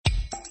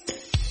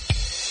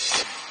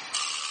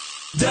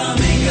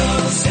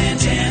Domingo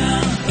Santana,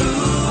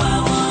 ooh,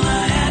 I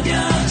wanna have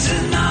ya.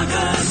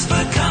 Tanaka's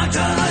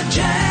Fakakta,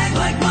 Jag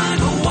like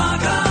Michael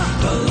Waka,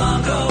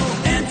 Polanco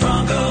and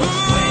Franco.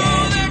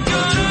 Where they're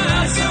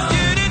gonna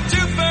get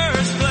into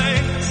first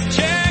place.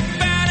 Check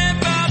batted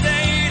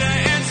Valdeta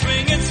and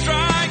swinging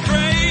strike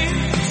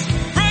rates.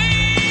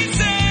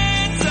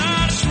 Raisins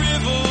on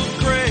shriveled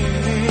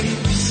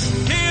grapes.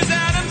 Here's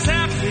Adam's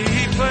happy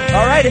place.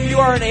 All right, if you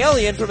are an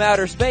alien from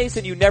outer space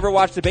and you never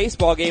watched a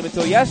baseball game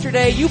until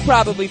yesterday, you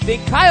probably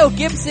think Kyle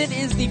Gibson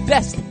is the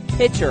best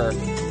pitcher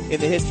in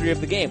the history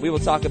of the game. We will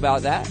talk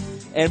about that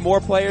and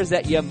more players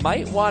that you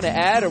might want to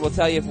add, or we'll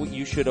tell you if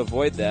you should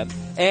avoid them.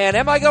 And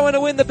am I going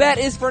to win the bet?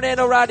 Is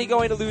Fernando Rodney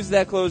going to lose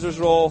that closer's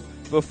role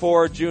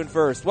before June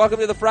 1st? Welcome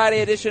to the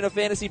Friday edition of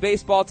Fantasy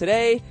Baseball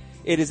today.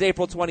 It is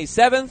April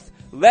 27th.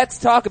 Let's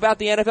talk about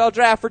the NFL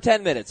draft for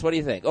 10 minutes. What do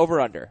you think? Over,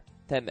 under?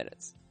 10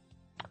 minutes.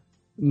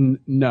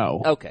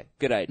 No. Okay,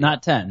 good idea.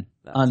 Not 10.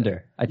 Not under.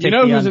 10. I take You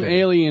know the who's under. an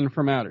alien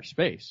from outer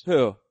space?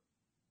 Who?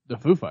 The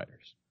Foo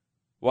Fighters.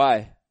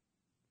 Why?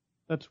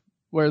 That's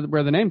where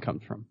the name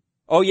comes from.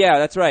 Oh yeah,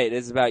 that's right.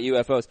 It's about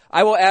UFOs.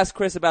 I will ask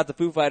Chris about the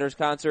Foo Fighters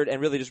concert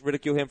and really just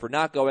ridicule him for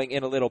not going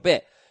in a little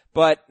bit.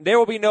 But there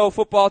will be no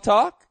football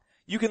talk.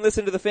 You can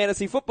listen to the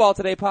Fantasy Football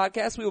Today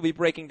podcast. We will be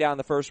breaking down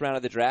the first round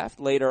of the draft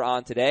later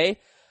on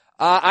today.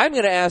 I'm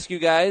going to ask you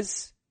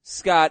guys,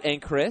 Scott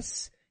and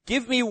Chris,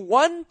 give me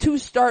one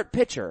to-start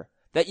pitcher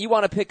that you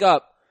want to pick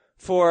up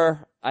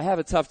for, I have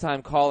a tough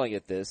time calling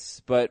it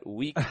this, but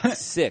week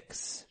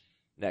 6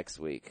 next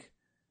week.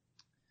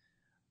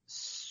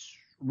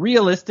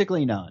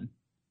 Realistically, none.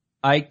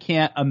 I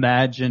can't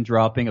imagine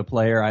dropping a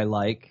player I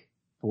like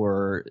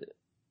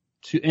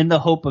in the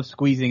hope of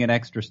squeezing an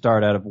extra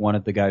start out of one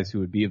of the guys who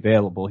would be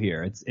available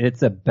here.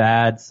 It's a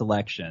bad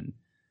selection.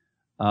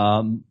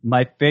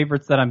 My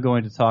favorites that I'm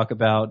going to talk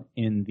about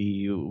in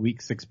the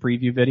week 6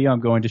 preview video I'm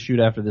going to shoot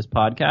after this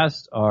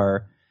podcast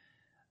are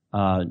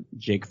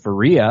Jake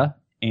Faria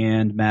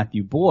and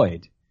Matthew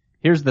Boyd.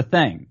 Here's the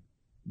thing.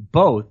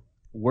 Both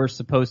were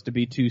supposed to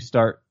be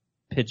 2-start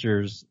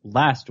pitchers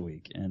last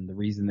week, and the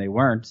reason they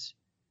weren't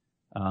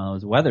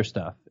was weather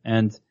stuff.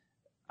 And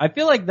I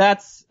feel like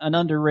that's an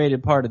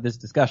underrated part of this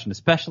discussion,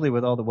 especially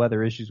with all the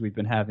weather issues we've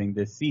been having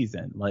this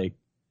season. Like,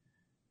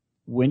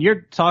 when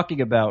you're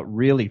talking about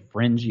really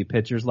fringy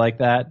pitchers like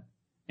that,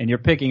 and you're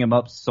picking them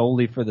up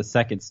solely for the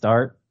second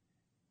start,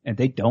 and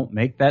they don't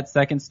make that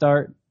second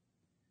start,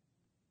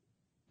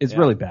 it's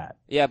really bad.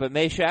 Yeah, but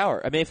May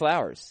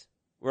Flowers.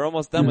 We're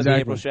almost done with the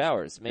April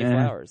showers. May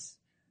Flowers.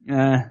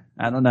 I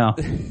don't know.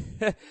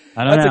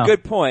 That's a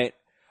good point.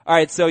 All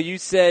right, so you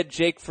said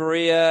Jake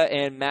Faria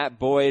and Matt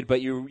Boyd,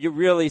 but you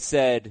really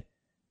said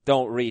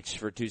don't reach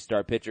for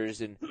 2-star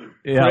pitchers. And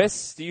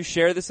Chris, do you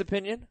share this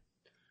opinion?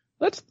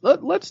 Let's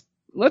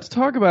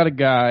talk about a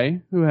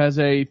guy who has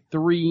a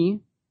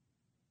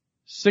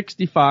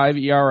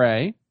 3.65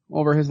 ERA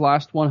over his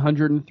last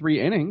 103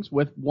 innings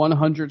with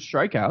 100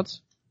 strikeouts,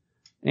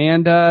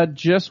 and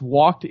just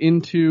walked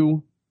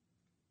into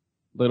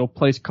a little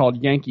place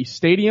called Yankee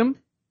Stadium.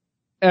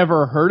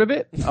 Ever heard of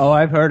it? Oh,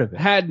 I've heard of it.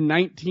 Had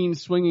 19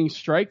 swinging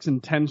strikes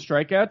and 10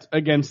 strikeouts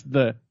against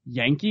the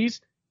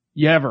Yankees.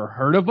 You ever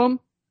heard of them?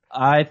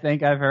 I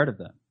think I've heard of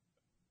them.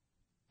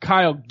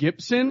 Kyle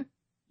Gibson.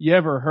 You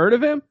ever heard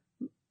of him?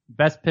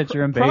 Best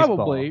pitcher in baseball.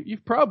 Probably.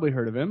 You've probably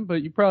heard of him,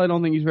 but you probably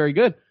don't think he's very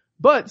good.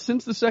 But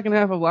since the second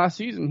half of last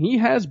season, he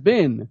has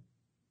been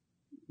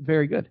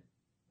very good.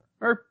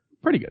 Or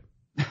pretty good.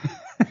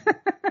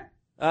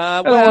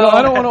 I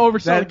don't want to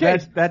oversell the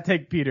case. That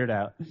take petered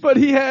out. But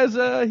he has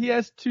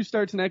 2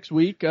 starts next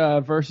week,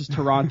 versus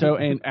Toronto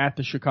and at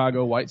the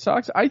Chicago White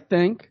Sox. I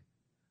think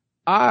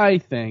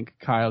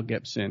Kyle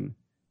Gibson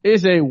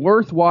is a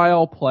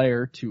worthwhile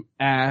player to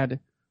add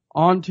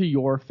onto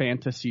your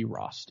fantasy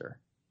roster.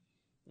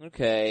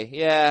 Okay,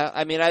 yeah.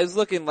 I mean, I was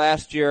looking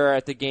last year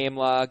at the game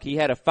log. He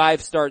had a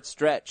 5-start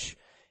stretch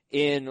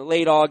in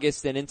late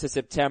August and into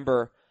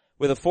September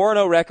with a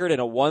 4-0 record and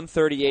a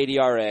 1.38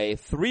 ERA,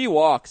 3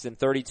 walks in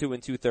 32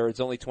 2/3,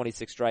 only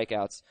 26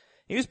 strikeouts.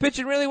 He was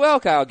pitching really well,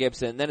 Kyle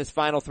Gibson. Then his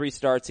final 3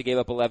 starts, he gave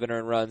up 11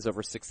 earned runs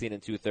over 16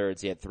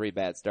 2/3. He had 3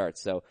 bad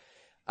starts. So,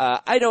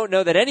 I don't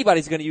know that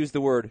anybody's going to use the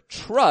word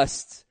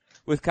trust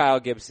with Kyle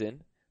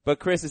Gibson, but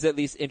Chris is at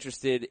least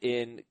interested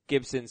in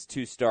Gibson's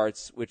 2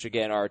 starts, which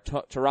again are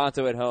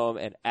Toronto at home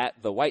and at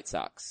the White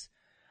Sox.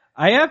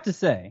 I have to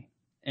say,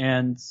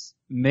 and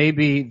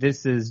maybe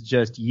this is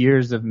just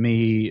years of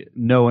me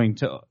knowing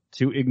to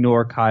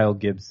ignore Kyle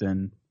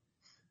Gibson,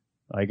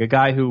 like a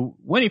guy who,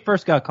 when he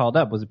first got called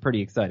up, was a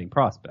pretty exciting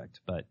prospect,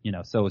 but,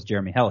 so was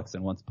Jeremy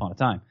Hellickson once upon a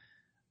time.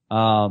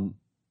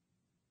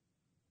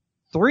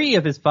 3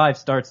 of his 5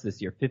 starts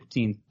this year,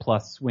 15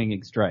 plus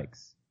swinging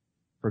strikes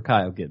for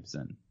Kyle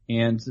Gibson.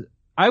 And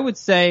I would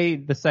say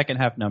the second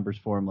half numbers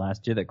for him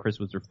last year that Chris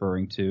was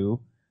referring to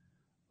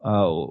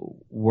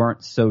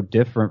weren't so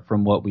different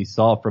from what we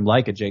saw from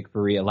like a Jake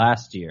Faria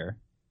last year.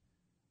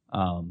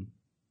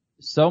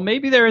 So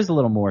maybe there is a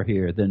little more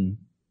here than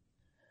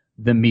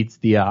meets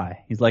the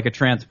eye. He's like a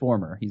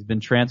transformer. He's been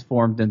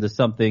transformed into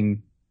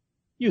something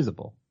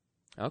usable.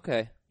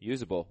 Okay,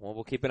 usable. Well,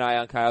 we'll keep an eye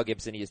on Kyle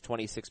Gibson. He is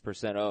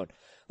 26% owned.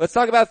 Let's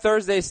talk about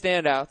Thursday's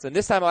standouts, and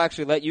this time I'll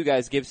actually let you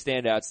guys give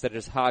standouts instead of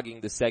just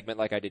hogging the segment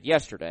like I did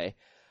yesterday.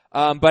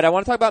 But I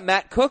want to talk about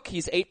Matt Cook.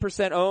 He's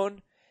 8%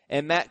 owned,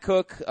 and Matt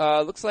Cook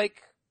looks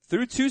like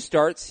through 2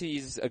 starts,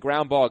 he's a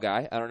ground ball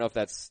guy. I don't know if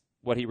that's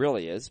what he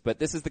really is, but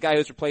this is the guy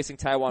who's replacing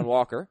Taijuan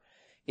Walker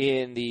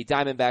in the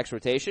Diamondbacks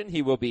rotation.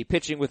 He will be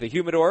pitching with a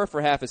humidor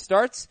for half his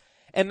starts,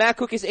 and Matt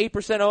Cook is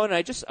 8% owned,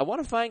 and I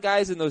want to find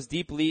guys in those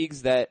deep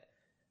leagues that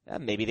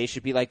maybe they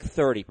should be like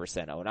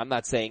 30% owned. I'm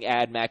not saying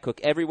add Matt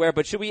Cook everywhere,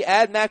 but should we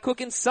add Matt Cook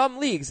in some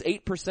leagues?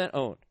 8%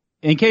 owned.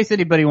 In case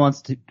anybody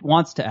wants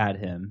to add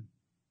him,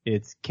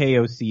 it's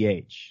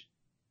Koch.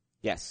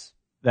 Yes.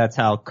 That's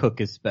how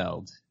Cook is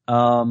spelled.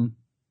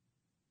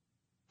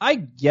 I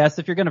guess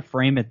if you're going to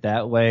frame it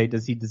that way,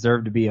 does he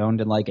deserve to be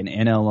owned in like an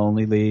NL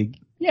only league?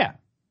 Yeah.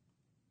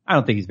 I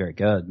don't think he's very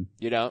good.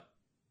 You don't?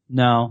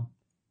 No.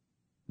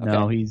 Okay.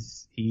 No, he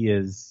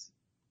is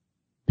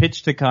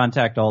pitch to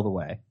contact all the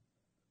way.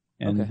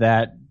 And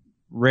that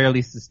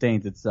rarely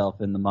sustains itself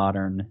in the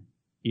modern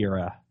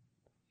era.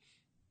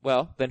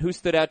 Well, then who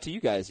stood out to you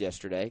guys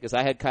yesterday? Because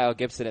I had Kyle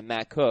Gibson and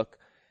Matt Cook.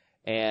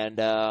 And,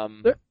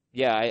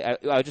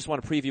 I just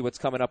want to preview what's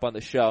coming up on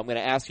the show. I'm going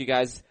to ask you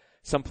guys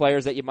some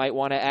players that you might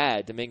want to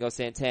add. Domingo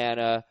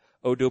Santana,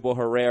 Odubel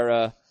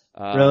Herrera.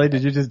 Really?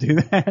 Did you just do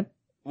that?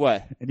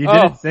 What? And you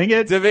didn't sing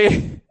it?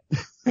 And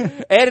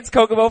it's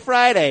Kokomo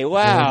Friday.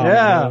 Wow.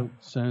 Yeah.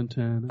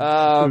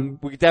 Santana.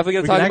 We're definitely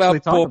going to talk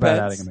about bullpens.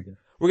 adding him again.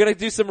 We're going to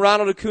do some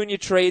Ronald Acuna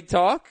trade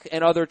talk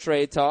and other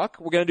trade talk.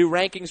 We're going to do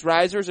rankings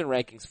risers and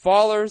rankings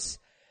fallers.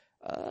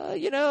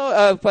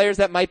 Players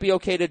that might be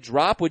okay to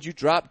drop. Would you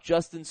drop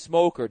Justin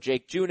Smoke or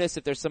Jake Junis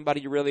if there's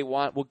somebody you really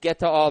want? We'll get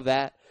to all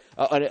that.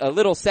 A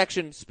little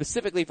section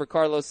specifically for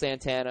Carlos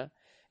Santana.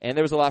 And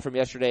there was a lot from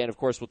yesterday. And of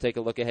course, we'll take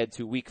a look ahead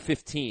to week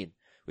 15,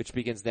 which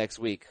begins next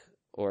week,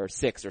 or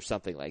 6 or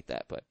something like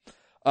that. But,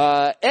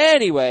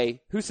 anyway,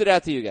 who stood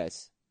out to you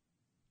guys?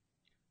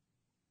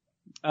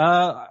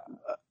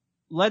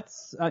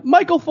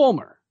 Michael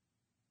Fulmer.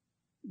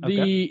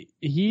 Okay.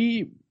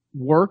 He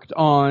worked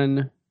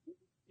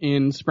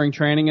in spring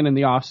training and in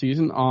the off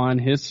season on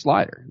his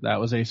slider. That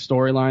was a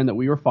storyline that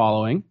we were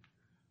following.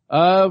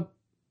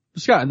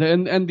 Scott,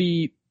 and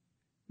the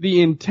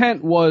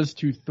intent was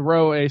to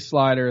throw a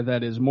slider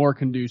that is more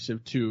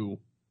conducive to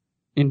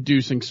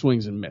inducing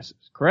swings and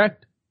misses,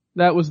 correct?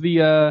 That was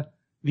the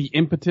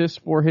impetus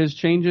for his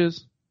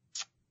changes.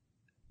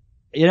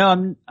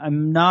 I'm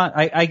not,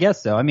 I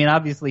guess so. I mean,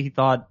 obviously he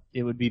thought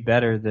it would be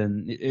better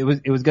than, it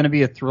was going to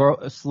be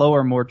a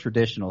slower, more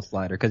traditional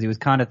slider because he was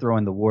kind of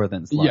throwing the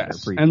Warthen slider.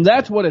 Yes. Previously. And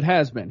that's what it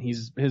has been.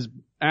 His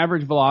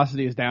average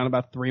velocity is down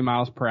about 3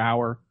 miles per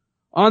hour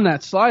on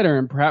that slider.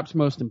 And perhaps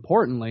most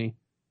importantly,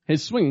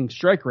 his swinging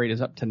strike rate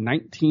is up to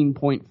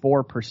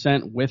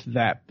 19.4% with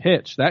that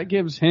pitch. That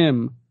gives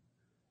him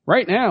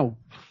right now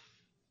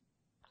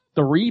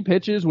 3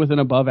 pitches with an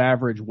above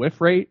average whiff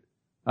rate.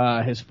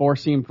 His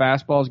 4-seam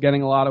fastball is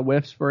getting a lot of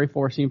whiffs for a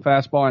 4-seam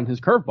fastball, and his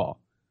curveball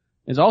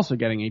is also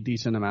getting a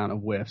decent amount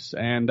of whiffs.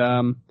 And,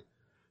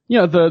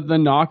 the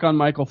knock on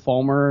Michael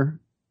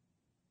Fulmer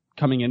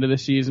coming into the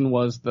season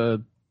was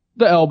the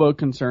elbow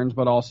concerns,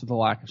 but also the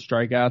lack of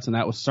strikeouts, and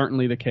that was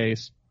certainly the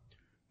case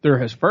through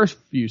his first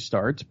few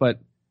starts, but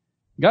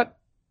got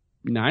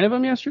 9 of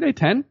them yesterday,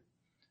 10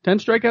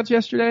 strikeouts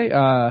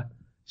yesterday.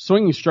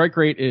 Swinging strike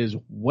rate is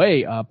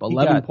way up,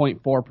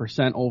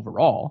 11.4%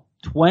 overall.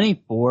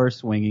 24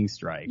 swinging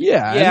strikes.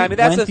 Yeah, I mean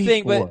that's the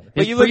thing,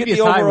 but you look at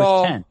the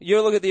overall, 10.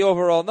 Look at the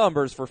overall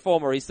numbers for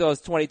Fulmer. He still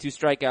has 22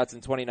 strikeouts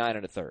and 29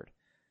 1/3.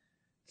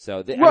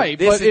 So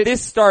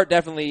this start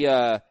definitely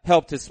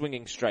helped his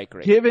swinging strike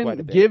rate.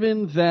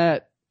 Given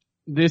that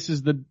this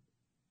is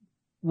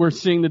we're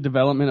seeing the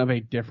development of a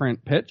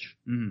different pitch.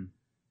 Mm.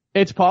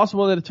 It's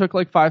possible that it took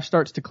like 5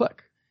 starts to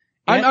click.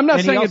 I'm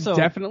not saying it's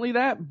definitely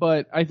that,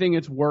 but I think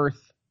it's worth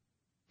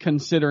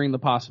considering the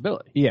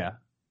possibility. Yeah.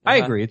 I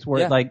agree. It's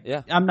worth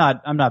I'm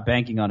not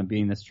banking on him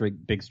being this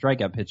big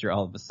strikeout pitcher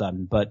all of a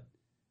sudden, but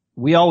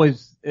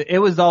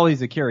it was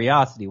always a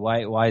curiosity.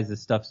 Why is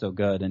this stuff so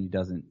good and he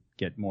doesn't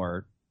get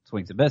more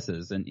swings and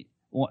misses? And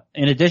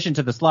in addition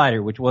to the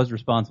slider, which was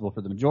responsible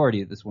for the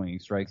majority of the swinging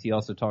strikes, he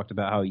also talked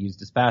about how he used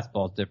his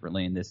fastballs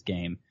differently in this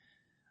game.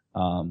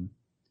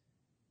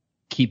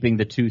 Keeping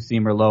the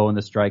 2-seamer low in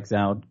the strike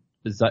zone,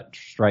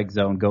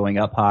 going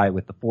up high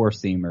with the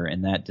 4-seamer,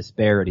 and that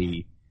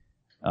disparity,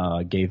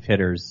 gave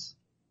hitters,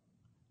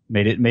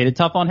 made it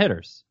tough on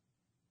hitters.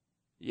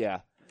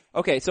 Yeah.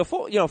 Okay, so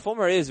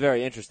Fulmer is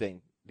very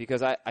interesting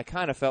because I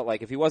kind of felt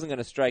like if he wasn't going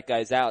to strike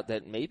guys out,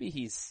 that maybe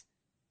he's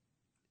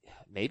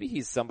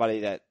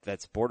somebody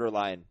that's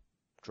borderline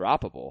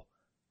droppable.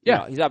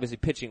 Yeah, he's obviously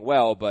pitching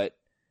well, but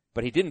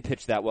he didn't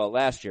pitch that well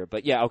last year.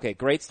 But yeah, okay,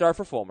 great start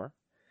for Fulmer.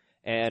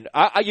 And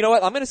you know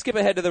what? I'm going to skip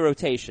ahead to the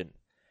rotation.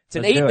 It's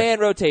an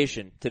 8-man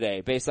rotation today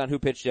based on who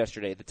pitched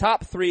yesterday. The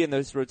top 3 in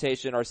this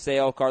rotation are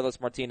Sale,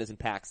 Carlos Martinez, and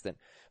Paxton.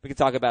 We can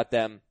talk about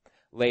them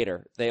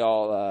later. They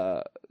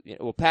all,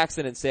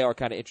 Paxton and Sale are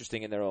kind of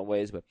interesting in their own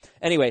ways. But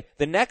anyway,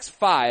 the next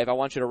 5 I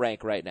want you to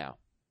rank right now.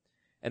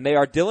 And they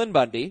are Dylan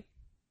Bundy,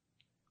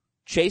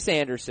 Chase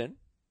Anderson,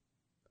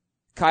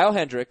 Kyle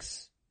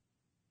Hendricks,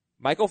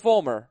 Michael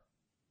Fulmer,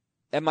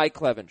 and Mike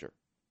Clevenger.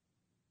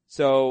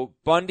 So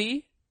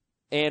Bundy,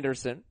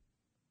 Anderson,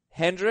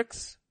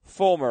 Hendricks,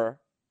 Fulmer,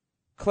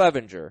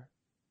 Clevenger.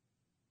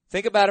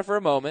 Think about it for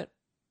a moment.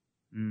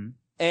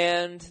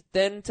 And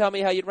then tell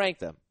me how you'd rank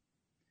them.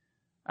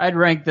 I'd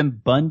rank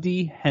them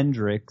Bundy,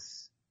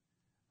 Hendricks.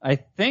 I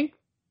think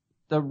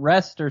the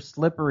rest are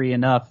slippery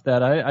enough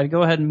that I'd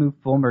go ahead and move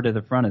Fulmer to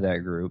the front of that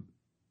group.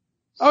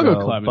 I'll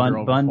go Clevenger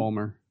over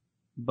Fulmer.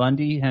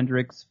 Bundy,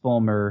 Hendricks,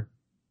 Fulmer,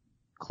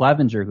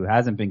 Clevenger, who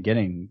hasn't been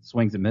getting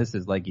swings and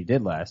misses like he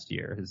did last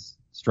year. His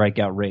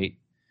strikeout rate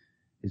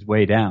is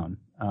way down.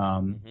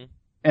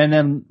 And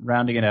then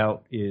rounding it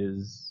out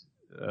is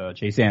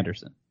Chase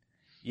Anderson.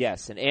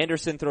 Yes, and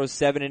Anderson throws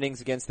 7 innings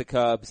against the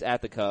Cubs,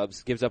 at the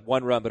Cubs, gives up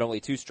 1 run but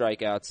only 2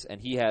 strikeouts, and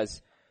he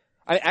has,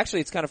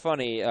 actually it's kind of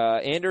funny,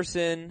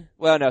 Anderson,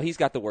 well no, he's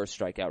got the worst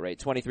strikeout rate,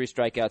 23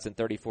 strikeouts and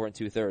 34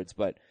 2/3,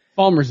 but.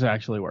 Fulmer's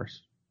actually worse.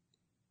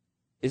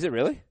 Is it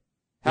really?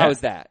 How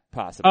is that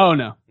possible? Oh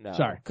no. No.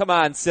 Sorry. Come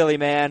on, silly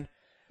man.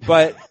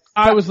 But.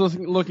 I was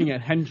looking at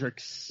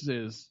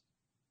Hendricks's.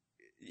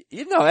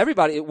 You know,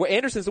 everybody,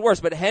 Anderson's the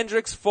worst, but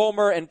Hendricks,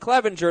 Fulmer, and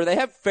Clevenger, they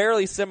have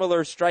fairly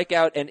similar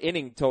strikeout and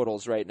inning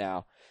totals right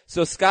now.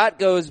 So Scott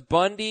goes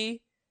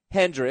Bundy,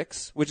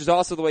 Hendricks, which is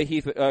also the way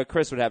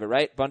Chris would have it,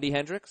 right? Bundy,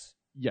 Hendricks?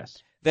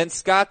 Yes. Then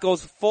Scott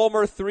goes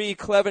Fulmer 3,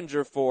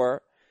 Clevenger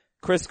 4.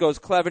 Chris goes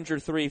Clevenger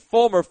 3,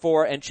 Fulmer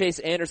 4, and Chase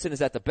Anderson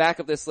is at the back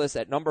of this list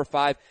at number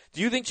 5.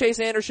 Do you think Chase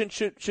Anderson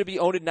should be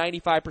owned in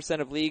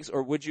 95% of leagues,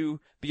 or would you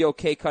be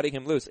okay cutting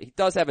him loose? He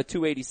does have a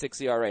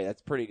 2.86 ERA.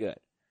 That's pretty good.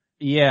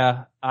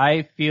 Yeah,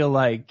 I feel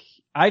like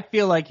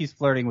he's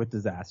flirting with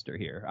disaster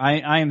here.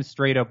 I am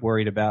straight up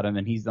worried about him,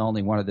 and he's the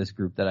only one of this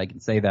group that I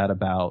can say that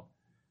about.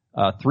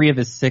 3 of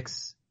his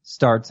 6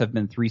 starts have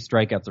been 3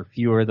 strikeouts or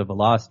fewer. The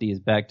velocity is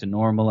back to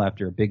normal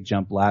after a big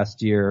jump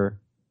last year.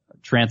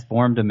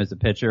 Transformed him as a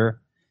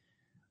pitcher.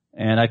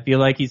 And I feel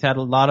like he's had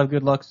a lot of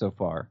good luck so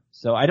far.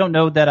 So I don't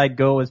know that I'd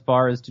go as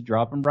far as to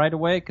drop him right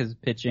away, because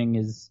pitching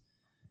is,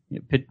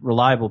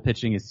 reliable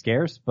pitching is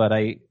scarce, but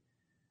I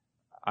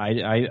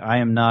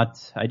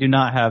do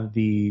not have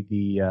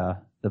the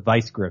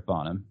vice grip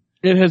on him.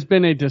 It has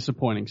been a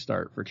disappointing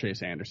start for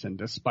Chase Anderson,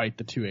 despite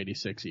the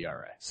 2.86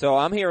 ERA. So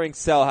I'm hearing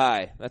sell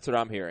high. That's what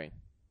I'm hearing.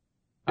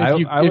 I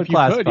would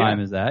classify him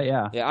as that,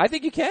 yeah. Yeah, I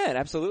think you can.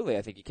 Absolutely,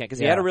 I think you can. Because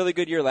he Yeah. had a really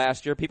good year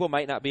last year. People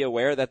might not be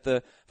aware that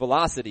the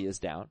velocity is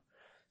down.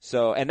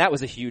 So, and that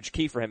was a huge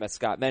key for him, as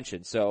Scott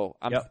mentioned. So,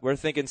 we're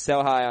thinking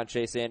sell high on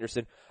Chase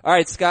Anderson. All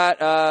right,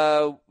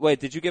 Scott, wait,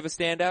 did you give a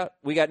standout?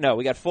 We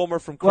got Fulmer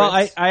from Chris. Well,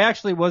 I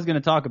actually was going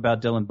to talk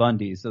about Dylan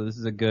Bundy, so this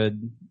is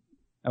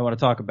I want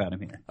to talk about him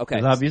here. Okay.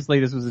 Because obviously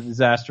this was a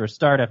disastrous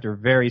start after a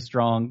very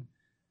strong,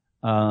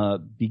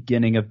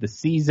 beginning of the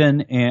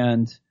season,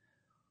 and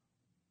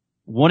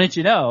wouldn't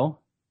you know,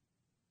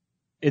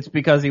 it's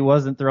because he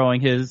wasn't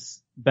throwing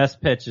his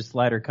best pitch, his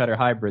slider cutter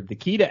hybrid. The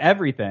key to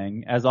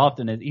everything, as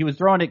often as he was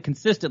throwing it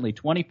consistently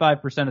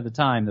 25% of the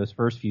time those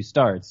first few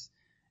starts,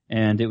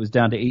 and it was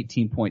down to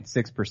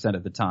 18.6%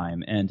 of the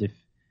time. And if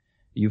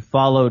you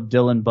followed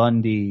Dylan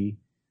Bundy,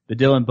 the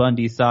Dylan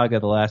Bundy saga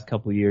the last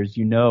couple of years,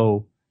 you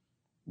know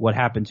what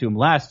happened to him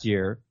last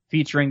year,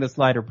 featuring the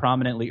slider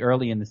prominently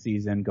early in the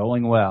season,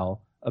 going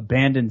well,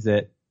 abandons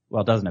it,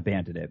 well, doesn't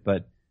abandon it,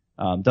 but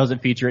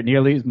doesn't feature it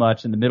nearly as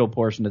much in the middle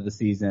portion of the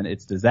season.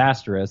 It's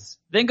disastrous.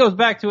 Then goes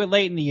back to it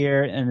late in the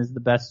year and is the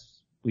best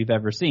we've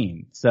ever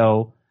seen.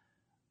 So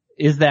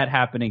is that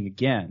happening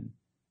again?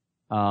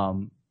 I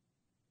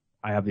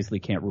obviously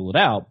can't rule it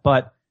out,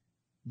 but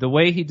the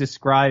way he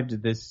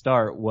described this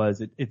start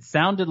was it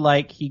sounded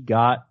like he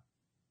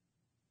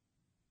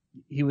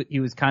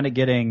was kind of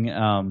getting,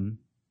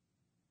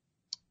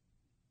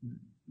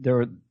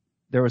 there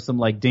was some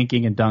like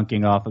dinking and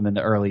dunking off him in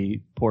the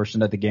early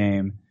portion of the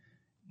game,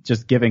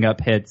 just giving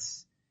up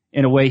hits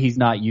in a way he's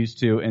not used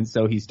to. And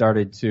so he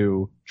started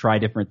to try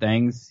different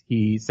things.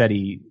 He said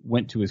he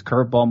went to his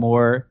curveball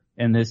more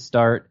in this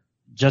start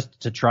just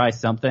to try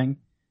something.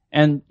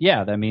 And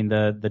yeah, I mean,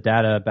 the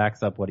data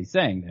backs up what he's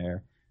saying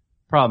there.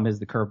 Problem is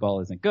the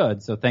curveball isn't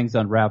good. So things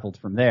unraveled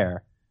from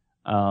there.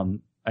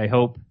 I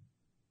hope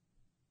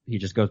he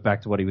just goes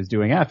back to what he was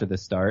doing after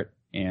this start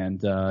and,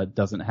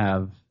 doesn't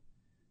have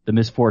the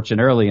misfortune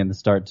early in the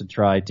start to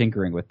try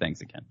tinkering with things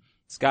again.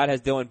 Scott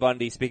has Dylan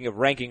Bundy, speaking of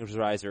rankings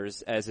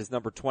risers, as his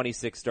number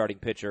 26 starting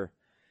pitcher.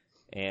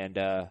 And,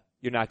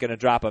 you're not gonna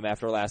drop him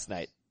after last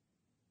night.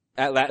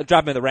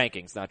 Drop him in the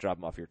rankings, not drop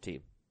him off your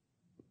team.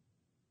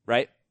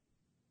 Right?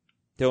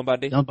 Dylan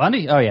Bundy? Dylan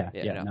Bundy? Oh yeah.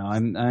 Yeah, No,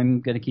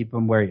 I'm gonna keep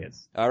him where he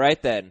is. All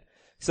right then.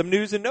 Some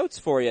news and notes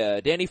for you.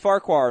 Danny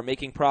Farquhar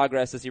making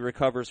progress as he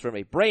recovers from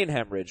a brain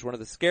hemorrhage, one of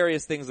the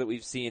scariest things that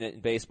we've seen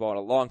in baseball in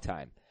a long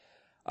time.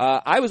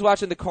 I was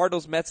watching the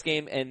Cardinals-Mets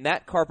game, and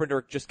Matt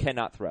Carpenter just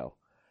cannot throw.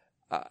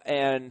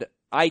 And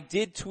I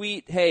did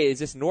tweet, hey, is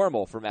this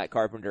normal for Matt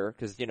Carpenter?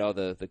 Because, you know,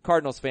 the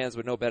Cardinals fans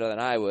would know better than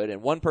I would.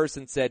 And one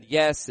person said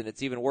yes, and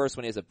it's even worse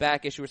when he has a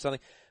back issue or something.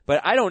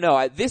 But I don't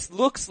know. This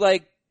looks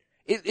like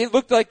it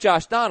looked like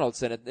Josh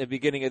Donaldson at the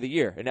beginning of the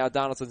year, and now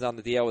Donaldson's on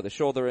the DL with a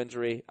shoulder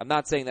injury. I'm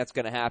not saying that's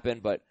going to happen,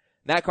 but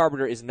Matt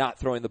Carpenter is not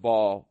throwing the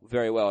ball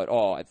very well at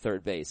all at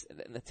third base,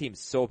 and the team's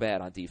so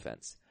bad on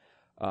defense.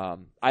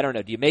 I don't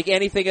know. Do you make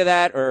anything of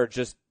that, or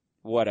just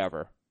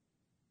whatever?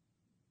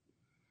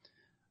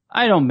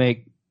 I don't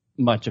make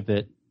much of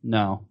it.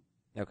 No.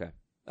 Okay.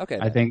 Okay.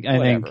 I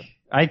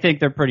think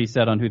they're pretty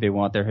set on who they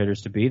want their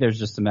hitters to be. There's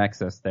just some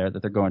excess there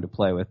that they're going to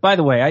play with. By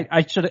the way,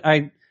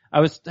 I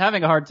was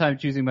having a hard time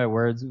choosing my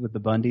words with the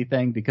Bundy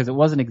thing because it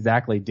wasn't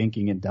exactly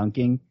dinking and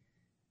dunking.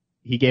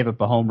 He gave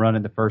up a home run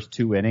in the first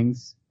 2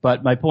 innings,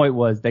 but my point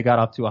was they got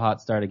off to a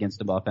hot start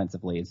against him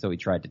offensively, and so he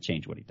tried to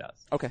change what he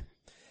does. Okay.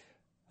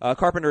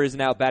 Carpenter is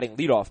now batting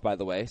leadoff, by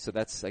the way, so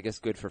that's, I guess,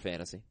 good for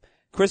fantasy.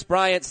 Chris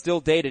Bryant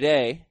still day to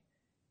day.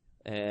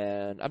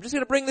 And I'm just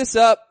going to bring this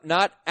up,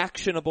 not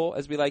actionable,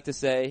 as we like to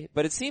say,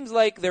 but it seems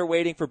like they're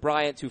waiting for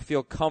Bryant to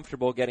feel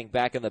comfortable getting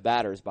back in the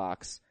batter's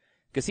box,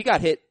 because he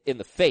got hit in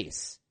the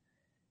face.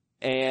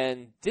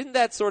 And didn't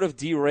that sort of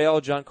derail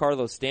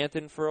Giancarlo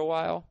Stanton for a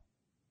while?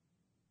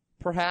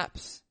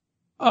 Perhaps?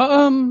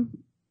 No.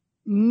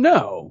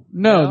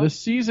 The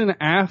season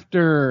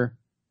after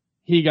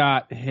he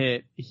got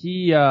hit,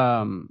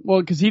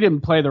 because he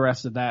didn't play the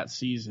rest of that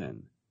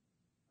season.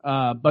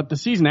 But the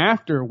season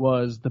after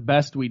was the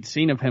best we'd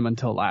seen of him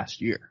until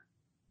last year.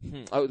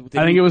 Oh,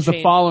 I think it was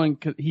the following,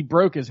 he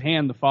broke his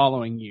hand the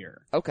following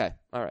year. Okay.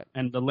 All right.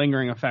 And the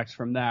lingering effects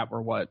from that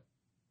were what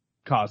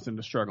caused him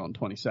to struggle in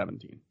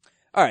 2017.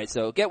 All right.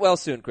 So get well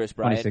soon, Chris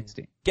Bryant.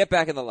 2016. Get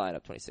back in the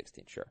lineup.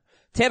 2016. Sure.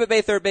 Tampa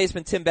Bay third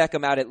baseman Tim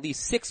Beckham out at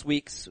least 6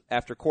 weeks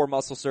after core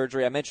muscle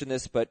surgery. I mentioned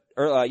this,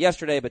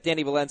 yesterday, but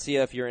Danny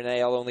Valencia, if you're in an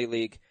AL only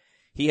league,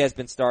 he has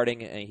been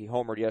starting and he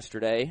homered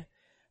yesterday.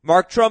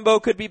 Mark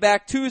Trumbo could be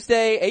back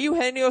Tuesday.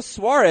 Eugenio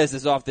Suarez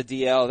is off the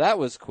DL. That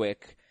was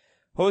quick.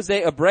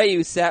 Jose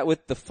Abreu sat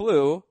with the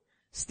flu.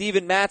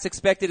 Steven Matz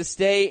expected to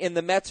stay in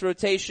the Mets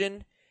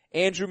rotation.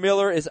 Andrew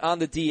Miller is on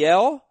the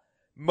DL.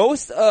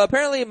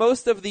 Apparently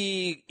most of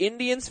the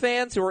Indians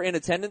fans who were in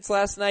attendance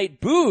last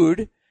night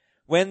booed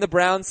when the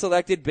Browns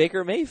selected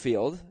Baker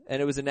Mayfield,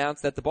 and it was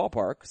announced at the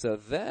ballpark. So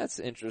that's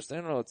interesting.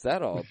 I don't know what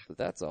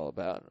that's all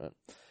about.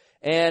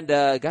 And,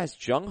 guys,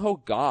 Jung Ho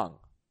Kang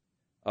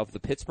of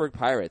the Pittsburgh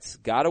Pirates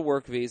got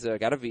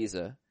a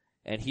visa,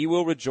 and he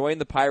will rejoin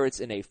the Pirates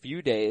in a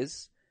few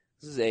days.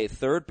 This is a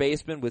third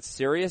baseman with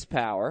serious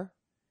power.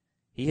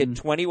 He hit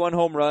 21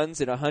 home runs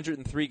in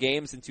 103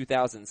 games in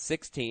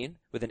 2016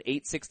 with an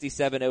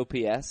 867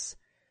 OPS.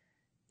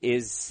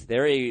 Is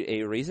there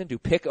a reason to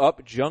pick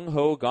up Jung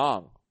Ho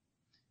Kang?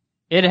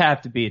 It'd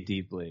have to be a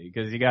deep league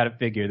because you got to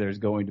figure there's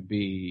going to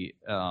be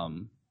a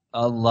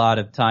lot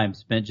of time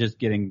spent just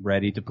getting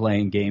ready to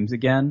playing games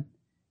again.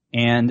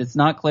 And it's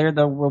not clear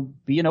there will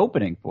be an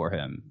opening for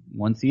him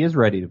once he is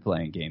ready to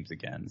play in games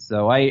again.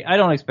 So I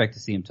don't expect to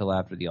see him till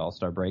after the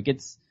All-Star break.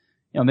 It's,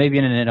 maybe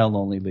in an NL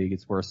only league,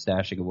 it's worth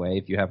stashing away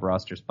if you have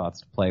roster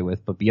spots to play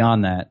with. But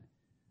beyond that,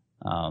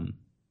 I'm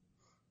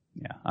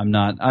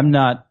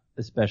not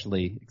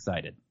especially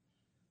excited.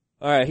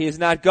 All right. He is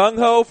not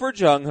gung-ho for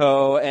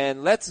Jung-ho,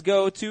 and let's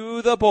go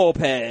to the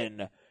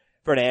bullpen.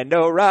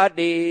 Fernando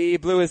Rodney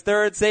blew his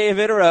third save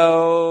in a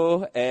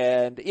row,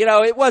 and,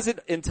 it wasn't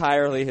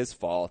entirely his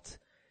fault.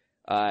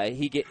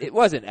 It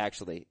wasn't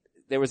actually.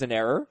 There was an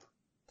error,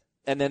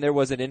 and then there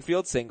was an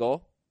infield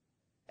single,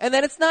 and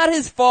then it's not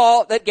his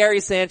fault that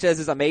Gary Sanchez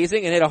is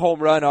amazing and hit a home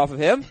run off of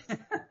him.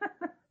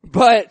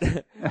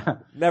 But,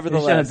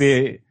 nevertheless.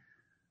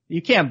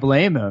 You can't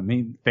blame him.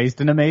 He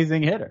faced an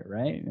amazing hitter,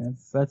 right?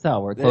 That's how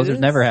it works. Closers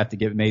never have to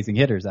give amazing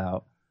hitters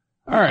out.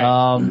 All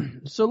right.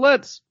 So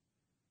let's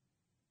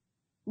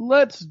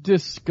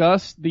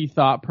discuss the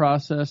thought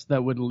process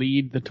that would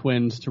lead the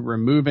Twins to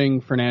removing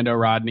Fernando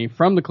Rodney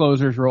from the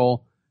closer's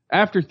role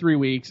after 3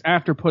 weeks,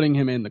 after putting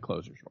him in the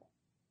closer's role.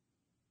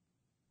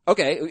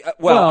 Okay.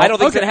 Well, I don't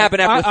think it's going to happen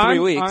after 3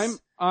 weeks.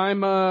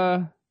 I'm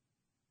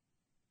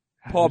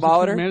Paul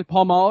Molitor?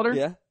 Paul Molitor?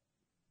 Yeah.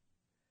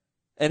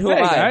 And who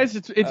am I? Hey guys,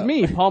 it's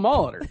me, Paul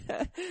Molitor.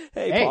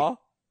 Hey, Paul.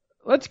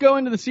 Let's go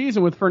into the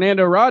season with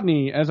Fernando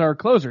Rodney as our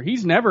closer.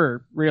 He's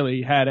never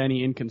really had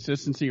any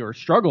inconsistency or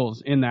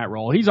struggles in that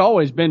role. He's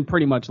always been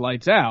pretty much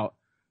lights out.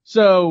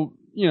 So,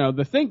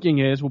 the thinking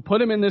is we'll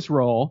put him in this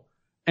role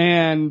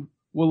and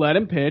we'll let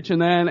him pitch. And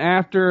then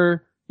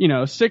after,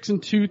 6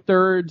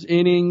 2/3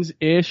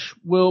 innings-ish,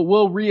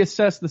 we'll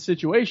reassess the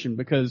situation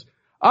because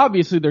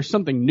obviously there's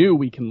something new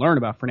we can learn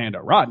about Fernando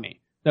Rodney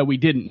that we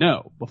didn't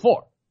know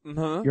before.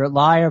 Mm-hmm. You're a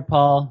liar,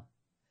 Paul.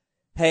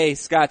 Hey,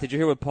 Scott, did you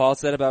hear what Paul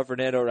said about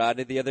Fernando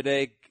Rodney the other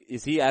day?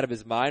 Is he out of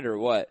his mind or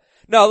what?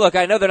 No, look,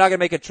 I know they're not going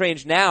to make a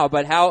change now,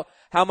 but how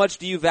much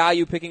do you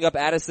value picking up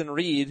Addison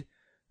Reed,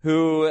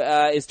 who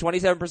is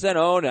 27%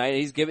 owned?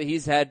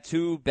 He's had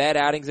 2 bad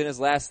outings in his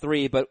last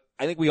 3, but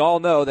I think we all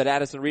know that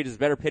Addison Reed is a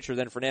better pitcher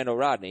than Fernando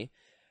Rodney.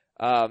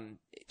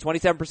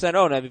 27%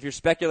 owned. I mean, if you're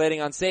speculating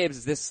on saves,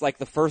 is this like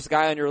the first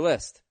guy on your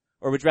list?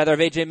 Or would you rather have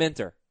AJ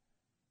Minter?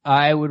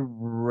 I would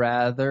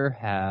rather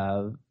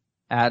have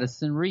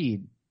Addison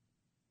Reed.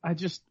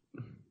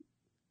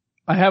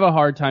 I have a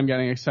hard time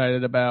getting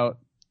excited about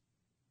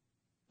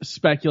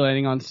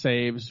speculating on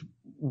saves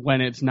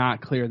when it's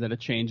not clear that a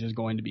change is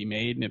going to be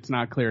made, and it's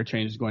not clear a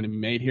change is going to be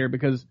made here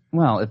because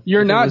Well, if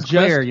You're if not it was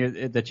just-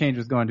 clear the change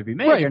was going to be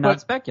made, Right, you're but-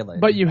 not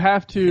speculating. but you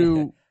have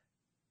to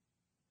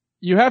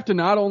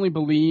not only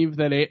believe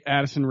that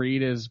Addison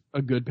Reed is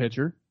a good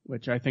pitcher,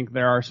 which I think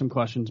there are some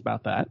questions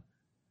about that.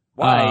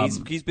 Why?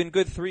 He's been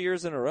good 3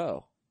 years in a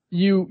row.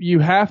 You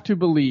have to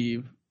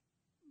believe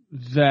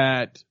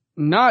that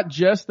not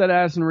just that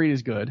Addison Reed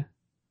is good,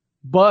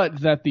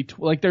 but that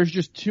there's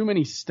just too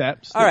many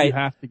steps that All right. you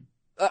have to.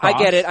 I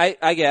get it.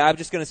 I get it. I'm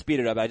just going to speed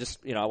it up.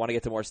 I want to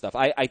get to more stuff.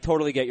 I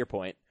totally get your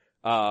point.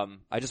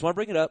 I just want to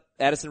bring it up.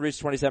 Addison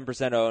Reed's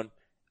 27% owned.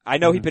 I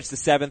know he pitched the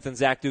 7th and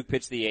Zach Duke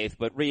pitched the 8th,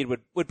 but Reed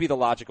would be the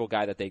logical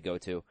guy that they go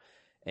to.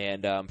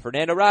 And,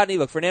 Fernando Rodney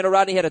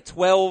had a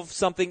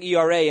 12-something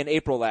ERA in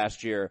April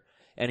last year,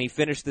 and he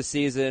finished the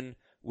season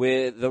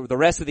with the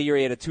rest of the year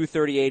he had a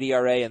 2.38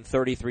 ERA and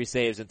 33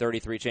 saves and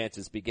 33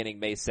 chances beginning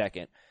May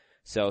 2nd.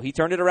 So he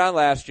turned it around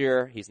last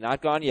year. He's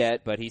not gone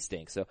yet, but he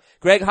stinks. So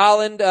Greg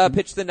Holland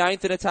pitched the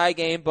 9th in a tie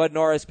game. Bud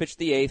Norris pitched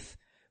the 8th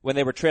when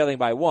they were trailing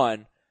by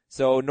 1.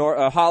 So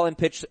Holland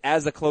pitched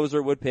as a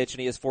closer would pitch, and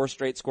he has 4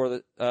 straight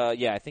scoreless.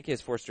 I think he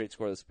has 4 straight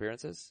scoreless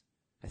appearances.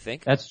 I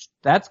think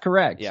That's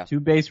correct. Yeah. 2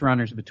 base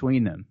runners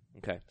between them.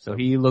 Okay. So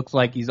he looks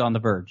like he's on the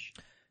verge.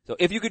 So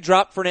if you could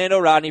drop Fernando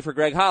Rodney for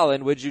Greg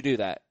Holland, would you do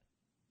that?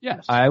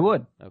 Yes. I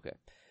would. Okay.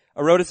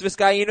 Arodys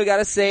Vizcaíno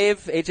got a save.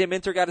 AJ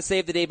Minter got a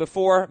save the day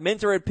before.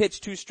 Minter had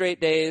pitched 2 straight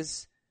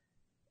days,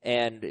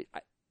 and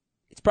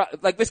it's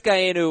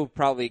Vizcaíno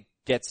probably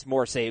gets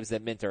more saves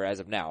than Minter as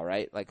of now,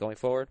 right? Like going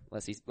forward,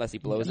 unless he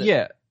blows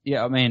it.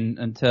 Yeah. I mean,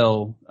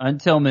 until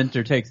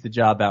Minter takes the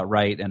job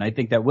outright, and I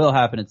think that will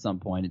happen at some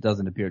point. It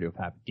doesn't appear to have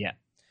happened yet.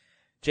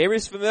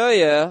 Jeurys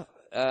Familia,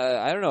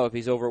 I don't know if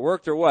he's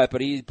overworked or what,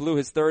 but he blew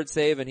his 3rd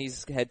save, and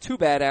he's had 2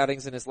 bad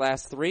outings in his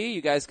last 3.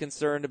 You guys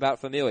concerned about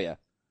Familia?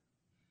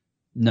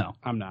 No.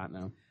 I'm not,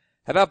 no.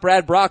 How about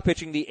Brad Brock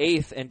pitching the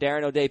 8th and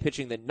Darren O'Day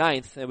pitching the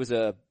 9th? It was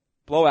a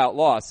blowout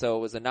loss, so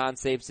it was a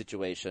non-save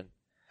situation.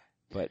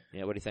 But,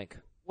 what do you think?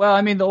 Well,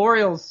 I mean, the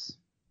Orioles,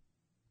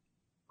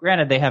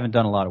 granted they haven't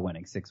done a lot of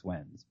winning, 6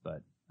 wins,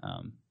 but,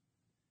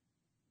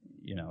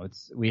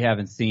 we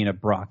haven't seen a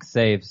Brock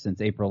save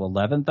since April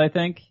 11th, I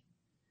think.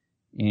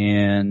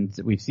 And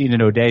we've seen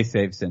an O'Day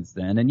save since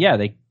then. And yeah,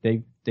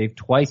 they've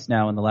twice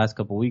now in the last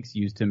couple of weeks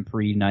used him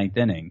pre-9th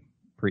inning.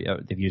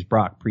 They've used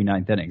Brock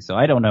pre-9th inning. So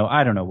I don't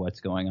know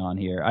what's going on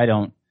here. I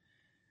don't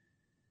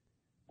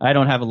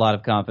have a lot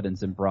of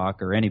confidence in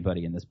Brock or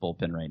anybody in this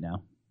bullpen right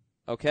now.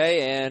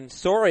 Okay, and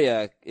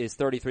Soria is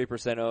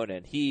 33% owned,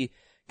 and he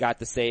got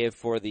the save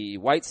for the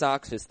White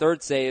Sox, his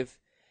 3rd save,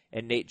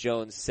 and Nate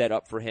Jones set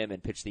up for him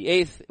and pitched the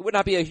 8th. It would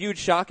not be a huge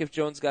shock if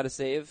Jones got a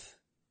save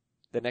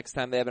the next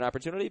time they have an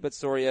opportunity, but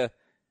Soria, I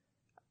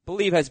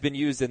believe, has been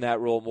used in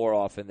that role more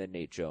often than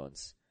Nate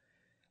Jones.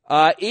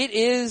 It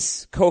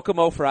is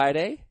Kokomo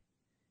Friday.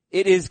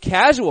 It is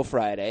Casual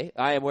Friday.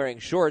 I am wearing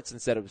shorts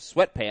instead of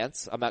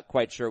sweatpants. I'm not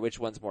quite sure which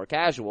one's more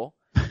casual,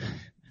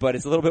 but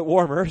it's a little bit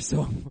warmer,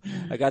 so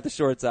I got the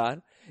shorts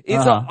on.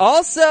 It's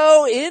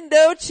also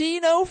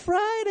Indochino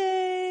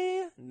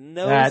Friday.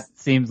 No, that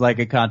seems like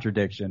a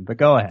contradiction, but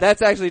go ahead.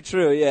 That's actually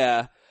true,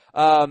 yeah.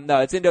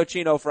 No, it's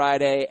Indochino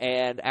Friday,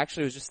 and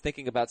actually I was just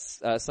thinking about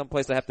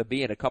someplace I have to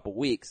be in a couple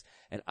weeks,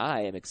 and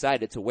I am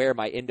excited to wear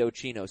my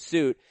Indochino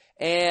suit.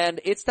 And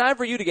it's time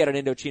for you to get an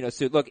Indochino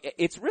suit. Look,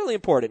 it's really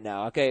important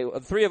now, okay? The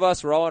 3 of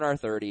us, we're all in our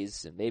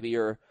 30s, and maybe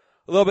you're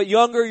a little bit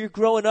younger, you're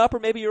growing up, or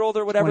maybe you're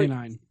older, whatever.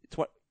 29.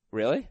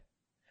 Really?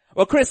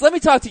 Well, Chris, let me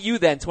talk to you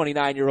then,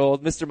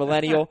 29-year-old, Mr.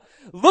 Millennial.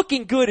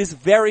 Looking good is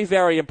very,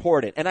 very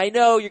important. And I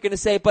know you're going to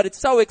say, but it's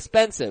so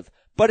expensive.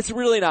 But it's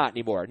really not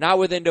anymore. Not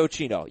with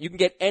Indochino. You can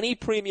get any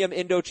premium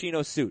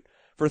Indochino suit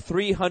for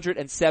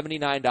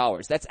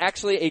 $379. That's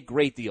actually a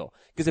great deal.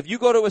 Because if you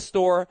go to a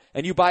store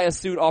and you buy a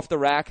suit off the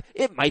rack,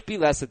 it might be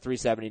less than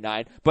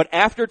 $379. But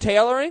after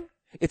tailoring,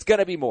 it's going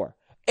to be more.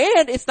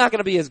 And it's not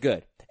going to be as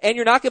good. And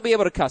you're not going to be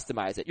able to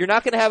customize it. You're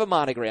not going to have a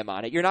monogram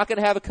on it. You're not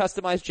going to have a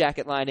customized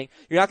jacket lining.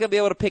 You're not going to be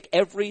able to pick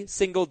every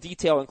single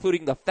detail,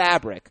 including the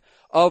fabric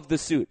of the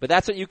suit. But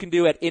that's what you can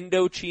do at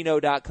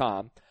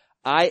Indochino.com.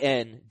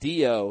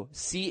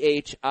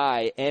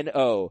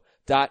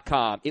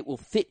 Indochino.com. It will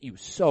fit you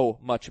so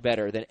much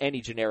better than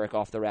any generic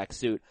off-the-rack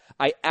suit.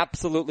 I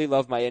absolutely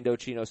love my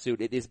Indochino suit.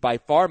 It is by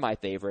far my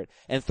favorite.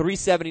 And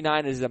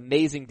 $379 is an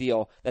amazing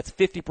deal. That's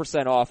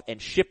 50% off,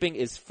 and shipping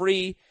is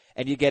free.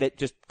 And you get it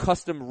just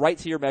custom right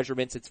to your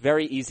measurements. It's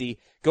very easy.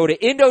 Go to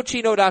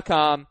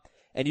Indochino.com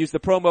and use the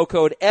promo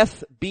code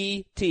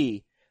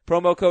FBT.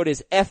 Promo code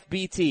is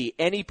FBT.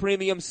 Any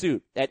premium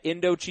suit at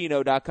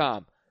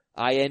Indochino.com.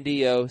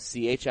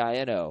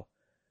 Indochino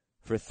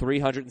for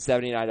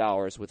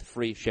 $379 with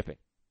free shipping.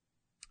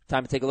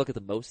 Time to take a look at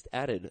the most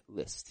added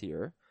list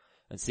here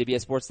on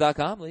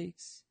CBSSports.com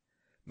leagues.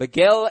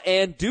 Miguel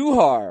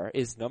Andujar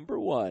is number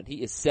 1.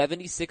 He is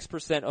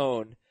 76%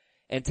 owned.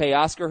 And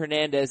Teoscar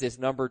Hernandez is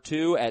number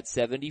 2 at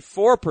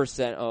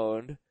 74%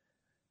 owned.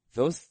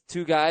 those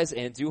two guys,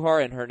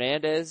 Andujar and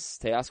Hernandez,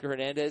 Teoscar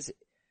Hernandez,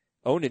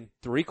 owned in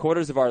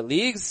 3/4 of our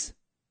leagues.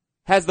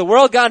 Has the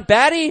world gone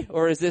batty,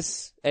 or is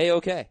this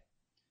A-okay?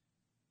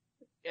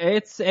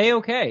 It's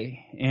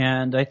A-okay,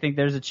 and I think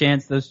there's a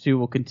chance those two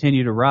will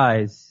continue to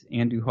rise.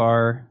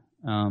 Andujar,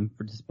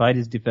 despite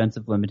his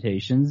defensive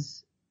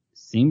limitations,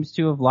 seems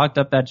to have locked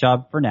up that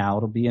job for now.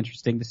 It'll be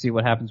interesting to see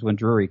what happens when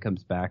Drury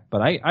comes back,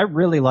 but I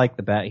really like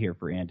the bat here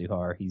for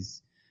Andujar.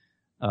 He's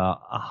a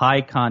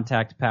high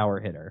contact power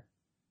hitter,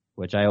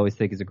 which I always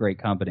think is a great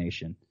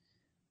combination.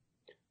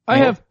 I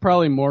have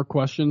probably more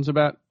questions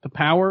about the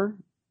power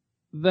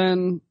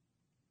than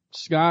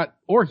Scott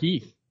or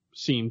Heath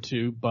seem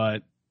to,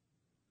 but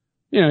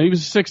you know, he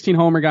was a 16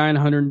 homer guy in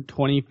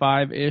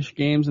 125-ish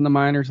games in the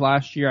minors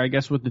last year. I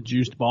guess with the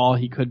juiced ball,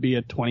 he could be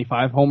a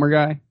 25 homer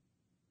guy.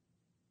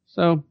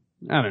 So,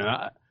 I don't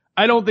know.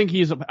 I don't think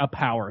he's a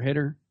power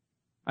hitter.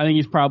 I think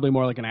he's probably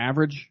more like an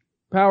average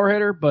power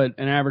hitter, but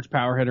an average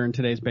power hitter in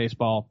today's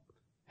baseball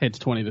hits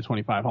 20 to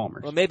 25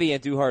 homers. Well, maybe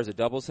Andujar is a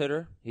doubles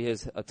hitter. He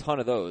has a ton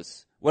of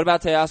those. What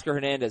about Teoscar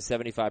Hernandez,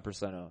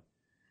 75% owned?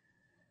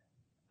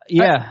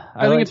 Yeah.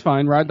 I think it's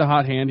fine. Ride the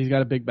hot hand. He's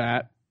got a big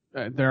bat.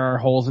 There are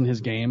holes in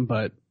his game,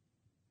 but,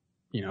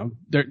 you know,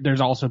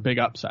 there's also big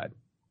upside.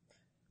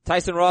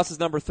 Tyson Ross is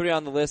number 3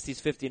 on the list.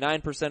 He's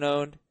 59%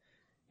 owned.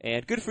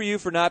 And good for you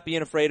for not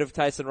being afraid of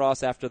Tyson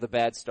Ross after the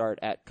bad start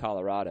at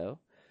Colorado.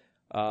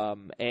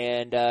 And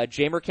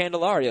Jeimer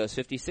Candelario is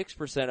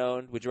 56%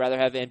 owned. Would you rather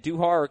have Andujar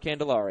or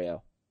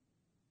Candelario?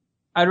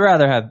 I'd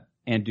rather have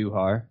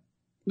Andujar.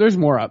 There's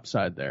more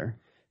upside there.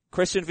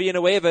 Christian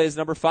Villanueva is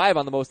number 5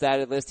 on the most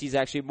added list. He's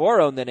actually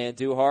more owned than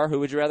Andujar. Who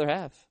would you rather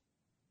have?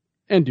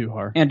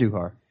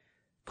 Andujar.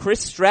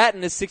 Chris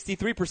Stratton is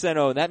 63%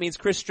 owned. That means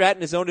Chris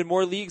Stratton is owned in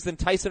more leagues than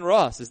Tyson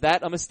Ross. Is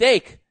that a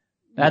mistake?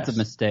 That's a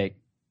mistake.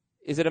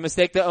 Is it a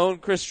mistake to own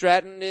Chris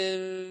Stratton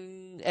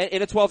in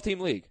a 12-team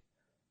league?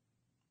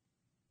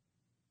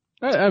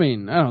 I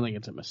mean, I don't think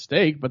it's a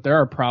mistake, but there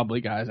are probably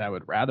guys I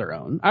would rather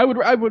own. I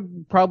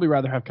would probably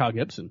rather have Kyle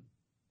Gibson.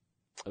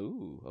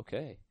 Ooh,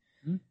 okay.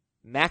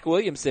 Mac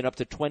Williamson up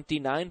to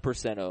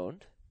 29%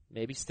 owned.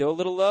 Maybe still a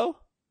little low?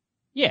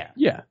 Yeah.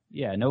 Yeah.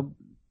 Yeah, no,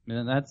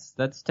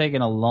 that's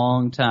taken a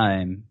long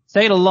time. It's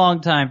taken a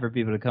long time for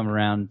people to come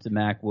around to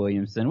Mac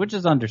Williamson, which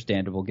is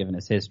understandable given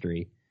his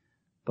history.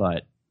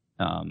 But,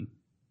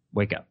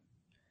 wake up.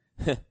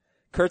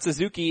 Kurt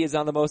Suzuki is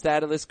on the most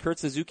added list. Kurt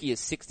Suzuki is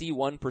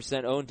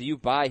 61% owned. Do you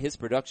buy his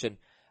production?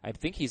 I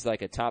think he's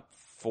like a top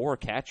 4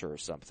 catcher or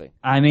something.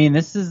 I mean,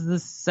 this is the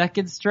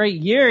second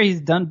straight year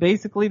he's done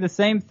basically the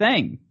same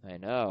thing. I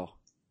know.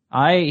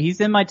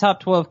 He's in my top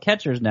 12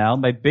 catchers now.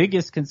 My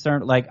biggest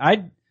concern, like,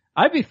 I'd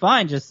be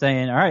fine just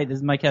saying, all right, this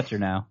is my catcher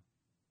now.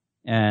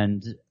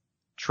 And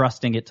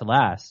trusting it to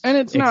last. And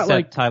it's not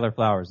like Tyler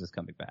Flowers is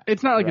coming back.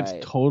 It's not like Right.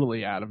 it's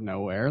totally out of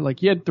nowhere. Like,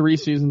 he had 3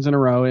 seasons in a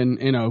row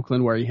in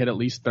Oakland where he hit at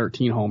least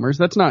 13 homers.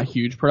 That's not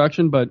huge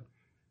production, but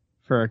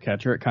for a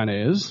catcher, it kind of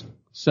is.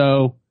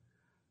 So,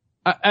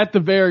 at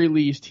the very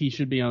least, he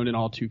should be owned in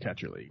all 2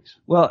 catcher leagues.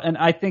 Well, and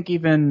I think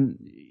even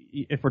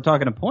if we're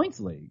talking a points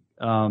league,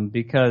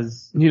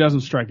 because He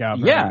doesn't strike out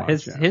very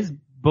much. his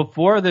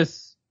before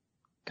this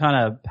kind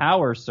of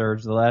power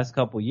surge the last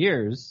couple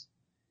years,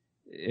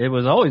 it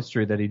was always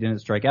true that he didn't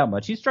strike out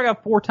much. He struck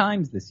out 4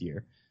 times this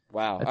year.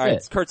 Wow. That's All right, it.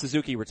 it's Kurt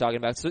Suzuki we're talking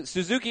about.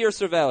 Suzuki or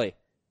Cervelli?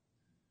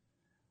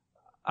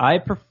 I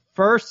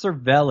prefer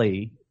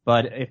Cervelli,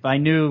 but if I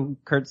knew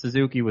Kurt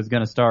Suzuki was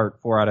going to start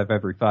 4 out of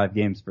every 5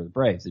 games for the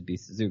Braves, it'd be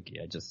Suzuki.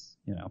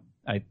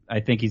 I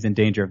think he's in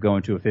danger of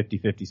going to a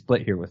 50-50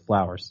 split here with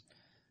Flowers.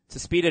 To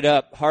speed it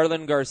up,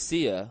 Harlan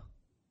Garcia,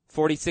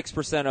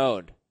 46%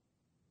 owned.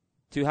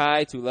 Too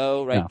high, too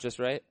low, right? No. Just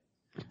right?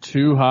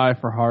 Too high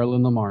for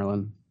Harlan the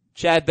Marlin.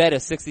 Chad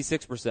Bettis,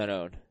 66%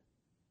 owned.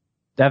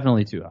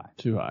 Definitely too high.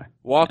 Too high.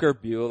 Walker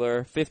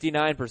Buehler,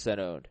 59%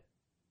 owned.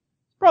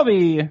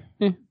 Probably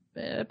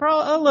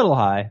a little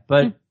high,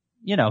 but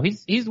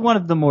he's one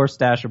of the more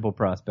stashable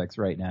prospects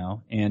right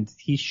now, and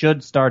he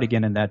should start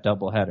again in that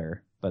doubleheader.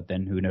 But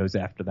then who knows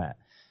after that?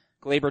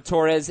 Gleyber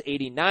Torres,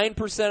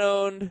 89%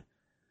 owned.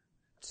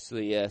 So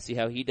yeah, see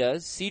how he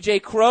does.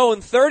 CJ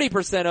Crone,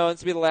 30% owned.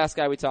 This will be the last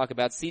guy we talk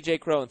about. CJ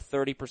Crone,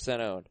 30%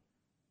 owned.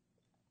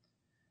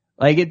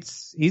 Like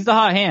he's the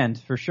hot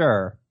hand for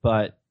sure,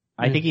 but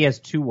I think he has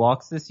 2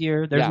 walks this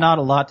year. There's Yeah. not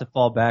a lot to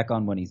fall back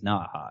on when he's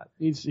not hot.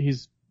 He's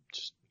just,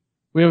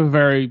 we have a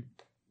very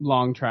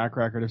long track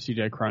record of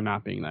CJ Cron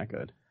not being that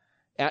good.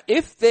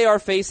 If they are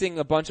facing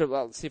a bunch of,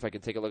 let's see if I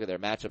can take a look at their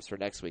matchups for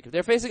next week. If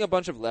they're facing a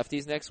bunch of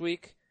lefties next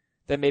week,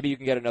 then maybe you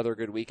can get another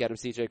good week out of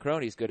CJ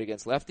Crone. He's good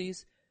against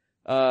lefties.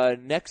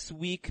 Next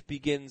week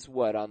begins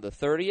on the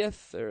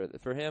 30th or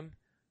for him?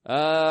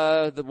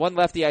 The one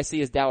lefty I see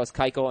is Dallas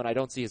Keuchel, and I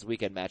don't see his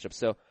weekend matchup.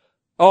 So,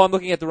 I'm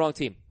looking at the wrong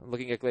team. I'm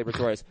looking at Gleyber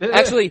Torres.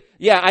 Actually,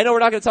 yeah, I know we're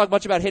not going to talk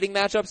much about hitting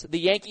matchups. The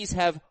Yankees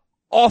have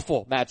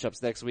awful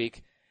matchups next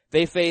week.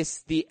 They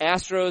face the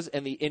Astros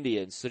and the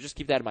Indians, so just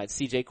keep that in mind.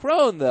 CJ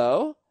Crone,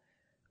 though,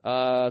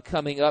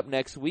 coming up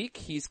next week,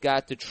 he's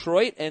got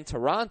Detroit and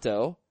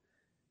Toronto.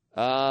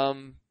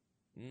 Not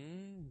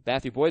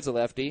Matthew Boyd's a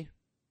lefty.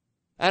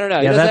 I don't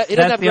know. Yeah, that's he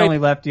doesn't have the great. only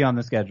lefty on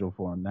the schedule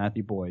for him,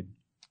 Matthew Boyd.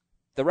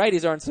 The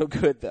righties aren't so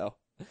good though,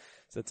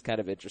 so it's kind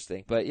of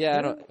interesting. But yeah,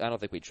 I don't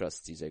think we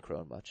trust CJ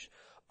Cron much.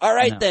 All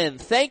right, No. then.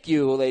 Thank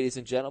you, ladies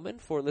and gentlemen,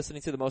 for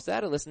listening to the Most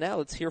Out of List. Now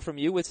let's hear from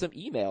you with some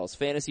emails.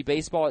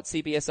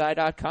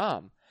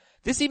 FantasyBaseball@cbsi.com.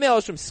 This email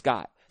is from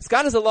Scott.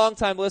 Scott is a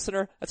longtime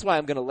listener. That's why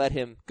I'm going to let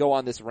him go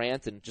on this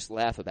rant and just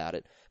laugh about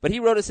it. But he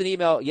wrote us an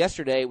email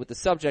yesterday with the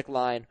subject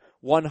line,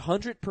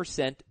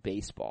 100%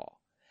 baseball.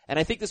 And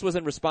I think this was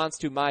in response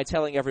to my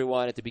telling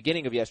everyone at the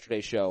beginning of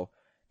yesterday's show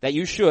that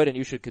you should, and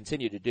you should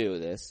continue to do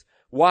this,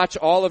 watch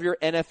all of your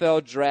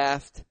NFL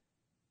draft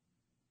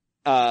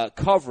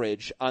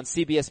coverage on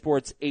CBS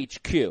Sports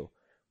HQ,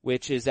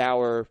 which is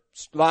our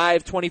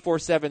live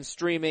 24/7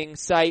 streaming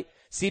site,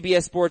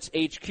 CBS Sports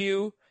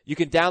HQ. You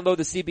can download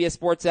the CBS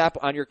Sports app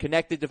on your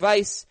connected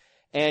device,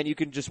 and you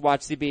can just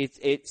watch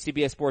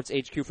CBS Sports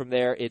HQ from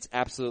there. It's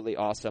absolutely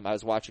awesome. I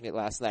was watching it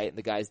last night, and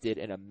the guys did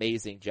an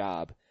amazing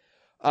job.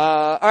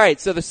 All right,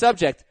 so the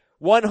subject,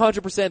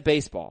 100%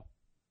 baseball.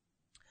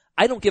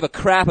 I don't give a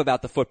crap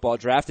about the football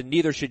draft, and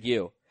neither should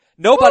you.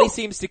 Nobody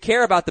seems to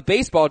care about the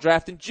baseball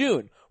draft in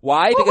June.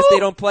 Why? Because they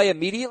don't play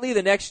immediately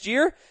the next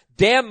year?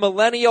 Damn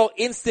millennial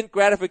instant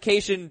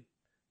gratification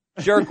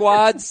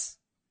jerkwads.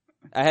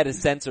 I had to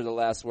censor the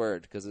last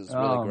word because it was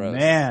really gross. Oh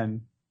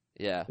man.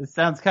 Yeah. This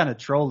sounds kind of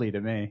trolly to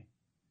me.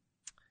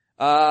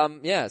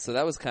 Yeah, so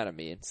that was kind of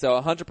mean. So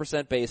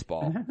 100%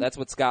 baseball. That's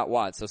what Scott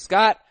wants. So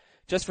Scott,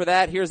 just for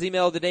that, here's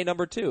email of the day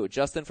number 2.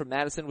 Justin from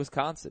Madison,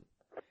 Wisconsin.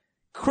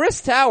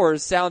 Chris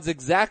Towers sounds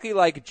exactly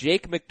like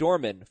Jake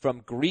McDorman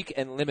from Greek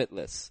and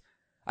Limitless.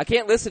 I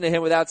can't listen to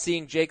him without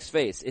seeing Jake's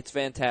face. It's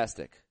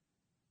fantastic.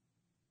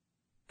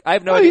 I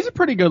have no idea. He's a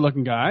pretty good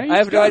looking guy. I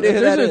have no idea who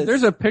that is.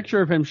 There's a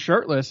picture of him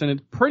shirtless, and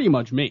it's pretty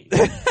much me.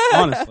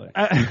 Honestly.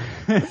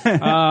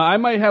 I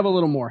might have a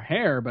little more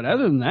hair, but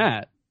other than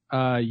that,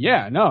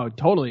 yeah, no,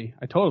 totally.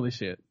 I totally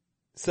see it.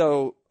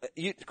 So,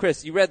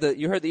 Chris, you heard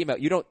the email.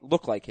 You don't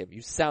look like him.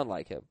 You sound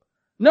like him.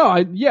 No,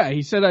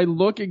 he said I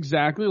look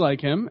exactly like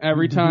him.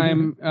 Every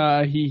time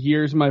he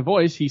hears my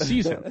voice, he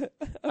sees him.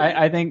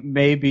 I think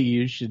maybe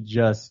you should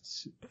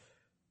just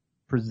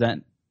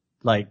present,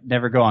 like,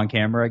 never go on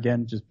camera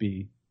again. Just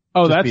be.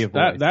 Oh, just be a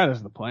voice. that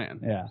is the plan.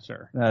 Yeah,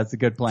 sir. That's a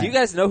good plan. Do you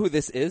guys know who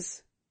this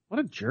is? What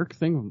a jerk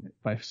thing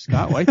by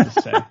Scott White to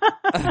say.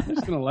 I'm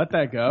just gonna let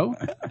that go.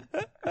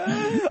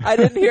 I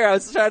didn't hear. I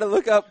was trying to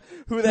look up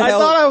who the I hell.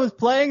 thought I was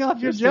playing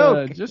off your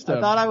joke. I I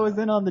thought I was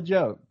in on the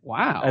joke.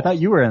 Wow. I thought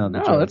you were in on the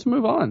No, joke. let's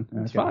move on.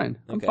 It's Okay. fine.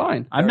 I'm Okay.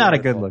 fine. I'm not a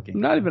good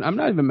looking. I'm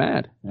not even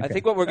mad. I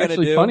think what we're It's gonna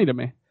actually do. funny to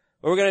me.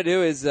 What we're gonna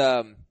do is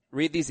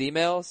read these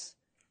emails,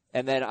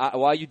 and then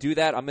while you do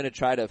that, I'm gonna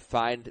try to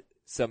find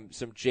some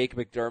Jake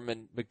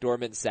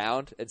McDorman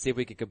sound and see if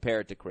we can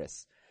compare it to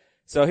Chris.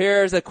 So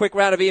here's a quick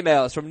round of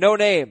emails from No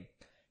Name.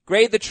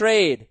 Grade the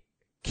trade.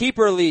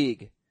 Keeper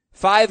league.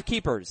 5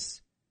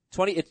 keepers.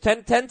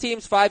 10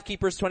 teams, 5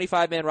 keepers,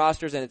 25-man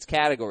rosters, and its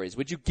categories.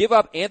 Would you give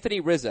up Anthony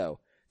Rizzo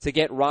to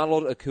get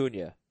Ronald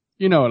Acuna?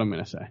 You know what I'm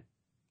gonna say.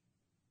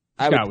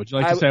 Scott, would you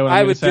like to say what I'm I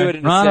gonna would say? do it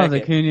in a Ronald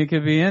second. Acuna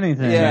could be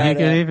anything. Yeah, I he know.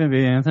 could even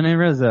be Anthony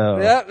Rizzo.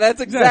 Yeah,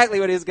 that's exactly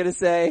what he was going to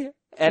say.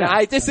 And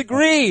I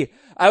disagree.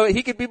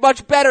 He could be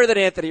much better than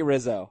Anthony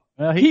Rizzo.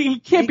 Well, He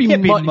can't be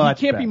much.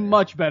 He can't be better.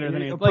 much better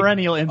than A him.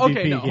 perennial MVP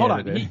Okay, no, hold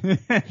on.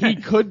 candidate. He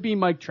could be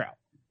Mike Trout.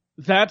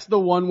 That's the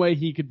one way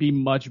he could be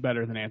much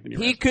better than Anthony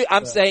Rizzo.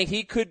 I'm saying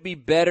he could be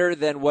better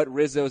than what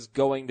Rizzo's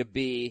going to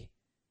be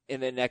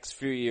in the next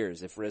few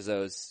years if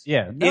Rizzo's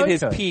Yeah, in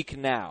his peak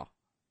now.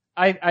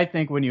 I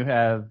think when you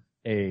have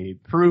a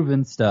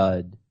proven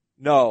stud,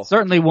 No.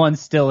 certainly one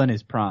still in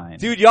his prime.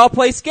 Dude, y'all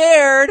play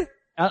scared.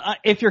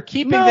 If you're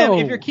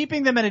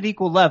keeping them at an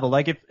equal level,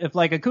 like if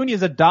like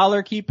Acuna's a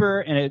 $1 keeper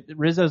and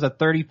Rizzo's a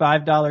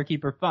 $35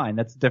 keeper, fine,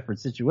 that's a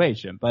different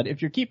situation. But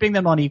if you're keeping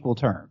them on equal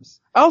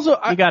terms, Also,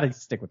 you got to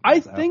stick with. I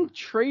Rizzo. think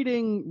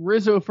trading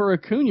Rizzo for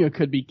Acuna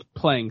could be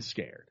playing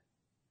scared.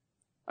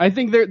 I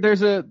think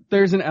there's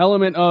an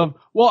element of,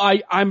 well,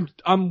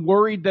 I'm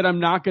worried that I'm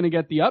not going to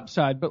get the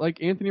upside, but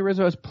like Anthony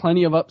Rizzo has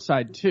plenty of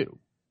upside too.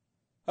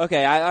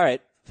 Okay, all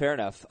right. Fair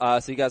enough.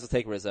 So you guys will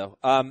take Rizzo.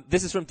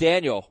 This is from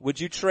Daniel. Would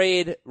you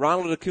trade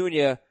Ronald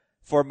Acuna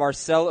for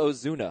Marcell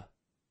Ozuna?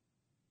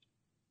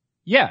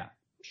 Yeah.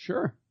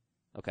 Sure.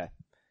 Okay.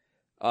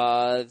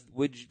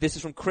 This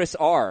is from Chris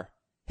R.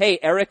 Hey,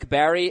 Eric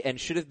Barry and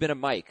should have been a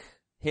Mike.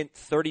 Hint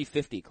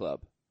 30-50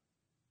 club.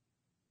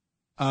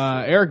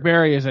 Eric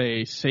Berry is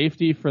a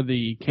safety for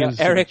the Kansas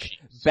City Eric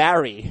Chiefs.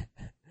 Barry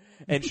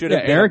and should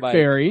have been Eric a Mike.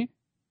 Berry.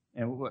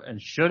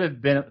 And should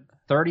have been a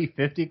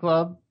 30-50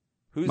 club.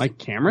 Who's Mike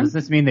Cameron? Does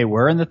this mean they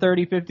were in the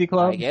 30-50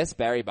 club? I guess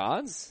Barry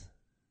Bonds?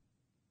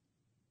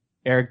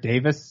 Eric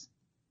Davis?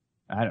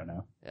 I don't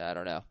know. Yeah, I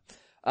don't know.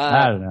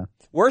 I don't know.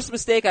 Worst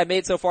mistake I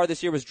made so far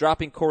this year was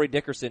dropping Corey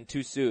Dickerson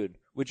too soon.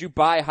 Would you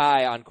buy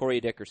high on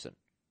Corey Dickerson?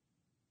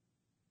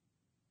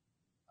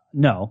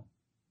 No.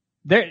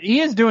 He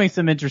is doing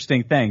some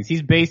interesting things.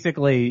 He's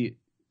basically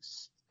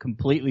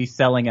completely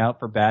selling out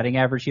for batting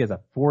average. He has a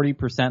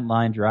 40%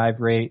 line drive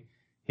rate.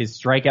 His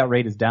strikeout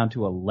rate is down to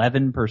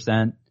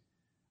 11%.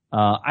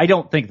 I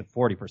don't think the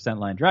 40%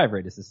 line drive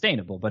rate is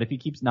sustainable, but if he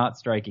keeps not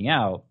striking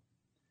out,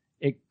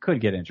 it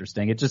could get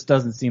interesting. It just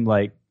doesn't seem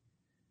like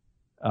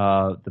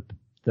I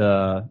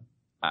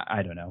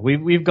don't know.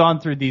 We've gone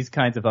through these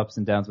kinds of ups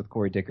and downs with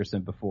Corey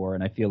Dickerson before,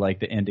 and I feel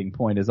like the ending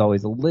point is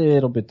always a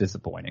little bit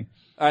disappointing.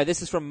 All right,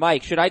 this is from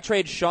Mike. Should I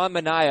trade Sean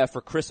Manaea for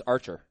Chris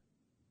Archer?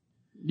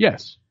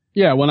 Yes.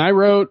 Yeah, when I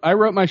wrote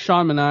my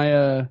Sean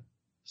Manaea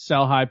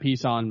sell high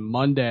piece on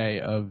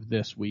Monday of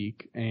this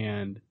week,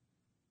 and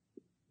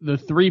the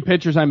three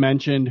pitchers I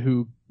mentioned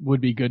who would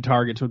be good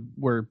targets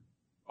were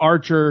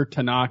Archer,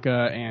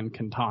 Tanaka, and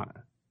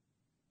Quintana.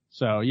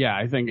 So yeah,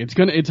 I think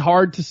it's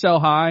hard to sell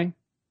high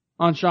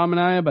on Sean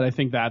Manaea, but I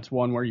think that's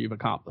one where you've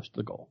accomplished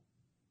the goal.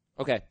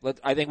 Okay,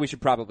 I think we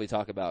should probably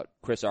talk about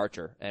Chris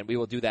Archer, and we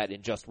will do that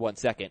in just 1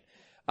 second.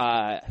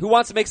 Who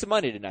wants to make some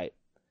money tonight?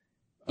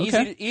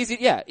 Okay.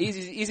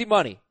 Easy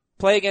money.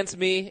 Play against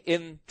me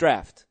in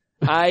draft.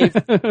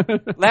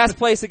 Last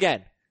place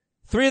again.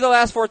 3 of the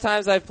last 4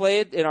 times I've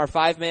played in our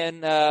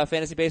 5-man,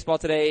 Fantasy Baseball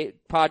Today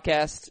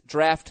podcast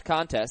draft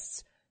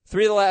contests,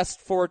 3 of the last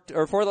 4,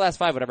 or 4 of the last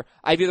 5, whatever,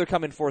 I've either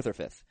come in 4th or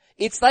 5th.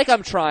 It's like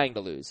I'm trying to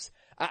lose.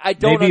 I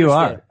don't Maybe you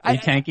understand. are. Are you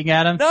tanking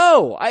at him?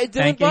 No, Dylan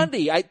Tanking?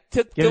 Bundy. I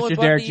took Give Dylan us your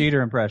Bundy. Derek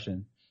Jeter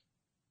impression.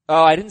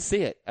 Oh, I didn't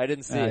see it. I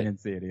didn't see I it.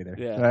 didn't see it either.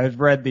 Yeah. I've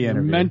read the You're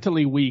interview.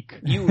 mentally weak.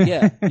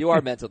 You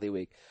are mentally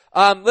weak.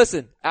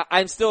 Listen,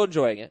 I'm still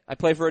enjoying it. I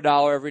play for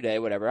 $1 every day,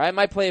 whatever. I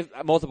might play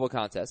multiple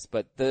contests,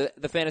 but the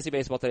Fantasy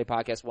Baseball Today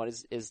podcast one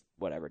is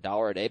whatever,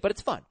 $1 a day, but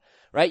it's fun,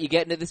 right? You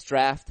get into this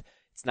draft.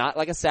 It's not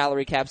like a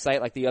salary cap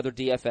site like the other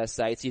DFS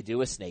sites. You do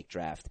a snake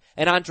draft.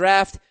 And on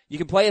draft, you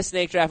can play a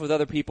snake draft with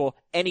other people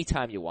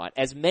anytime you want,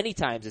 as many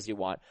times as you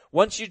want.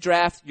 Once you're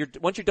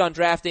done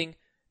drafting,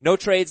 no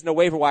trades, no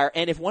waiver wire,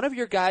 and if one of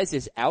your guys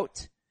is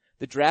out,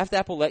 the draft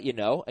app will let you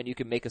know, and you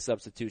can make a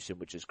substitution,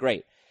 which is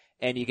great.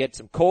 And you get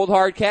some cold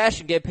hard cash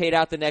and get paid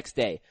out the next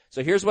day.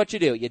 So here's what you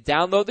do. You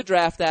download the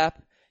draft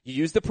app. You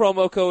use the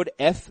promo code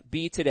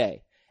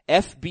FBToday.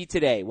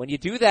 FBToday. When you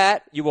do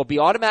that, you will be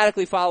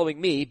automatically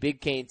following me,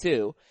 Big Kane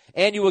 2,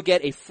 and you will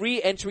get a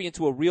free entry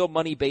into a real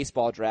money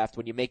baseball draft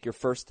when you make your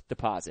first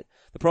deposit.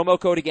 The promo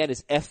code again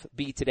is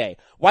FBToday.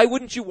 Why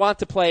wouldn't you want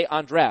to play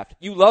on draft?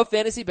 You love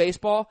fantasy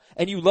baseball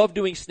and you love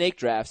doing snake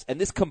drafts, and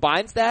this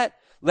combines that,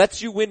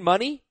 lets you win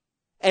money,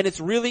 and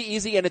it's really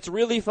easy and it's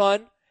really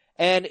fun,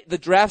 and the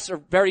drafts are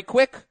very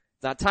quick.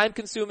 It's not time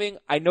consuming.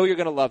 I know you're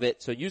going to love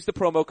it. So use the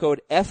promo code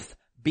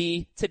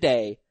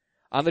FBToday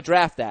on the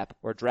draft app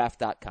or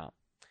draft.com.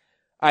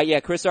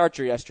 Chris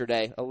Archer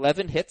yesterday,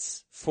 11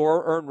 hits,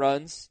 4 earned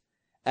runs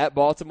at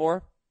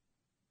Baltimore.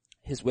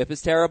 His whip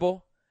is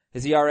terrible.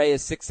 His ERA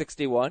is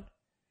 6.61.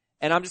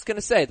 And I'm just going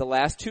to say, the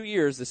last 2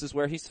 years, this is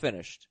where he's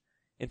finished.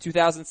 In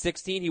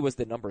 2016, he was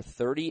the number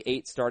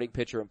 38 starting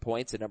pitcher in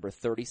points and number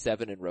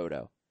 37 in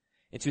Roto.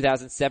 In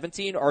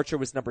 2017, Archer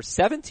was number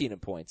 17 in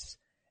points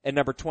and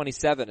number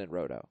 27 in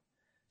Roto.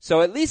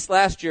 So at least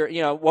last year,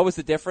 what was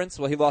the difference?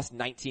 Well, he lost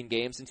 19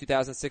 games in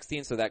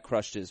 2016, so that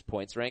crushed his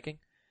points ranking.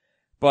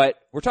 But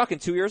we're talking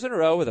 2 years in a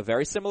row with a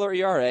very similar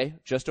ERA,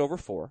 just over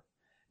 4,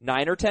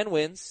 9 or 10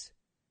 wins,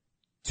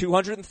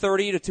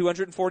 230 to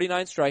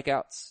 249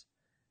 strikeouts,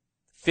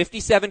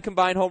 57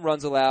 combined home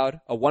runs allowed,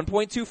 a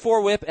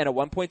 1.24 whip and a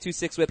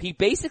 1.26 whip. He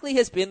basically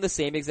has been the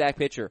same exact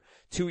pitcher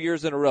 2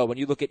 years in a row when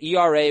you look at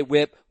ERA,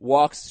 whip,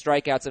 walks,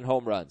 strikeouts, and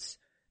home runs.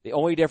 The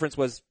only difference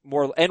was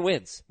more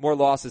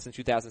losses in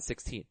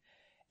 2016.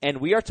 And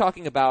we are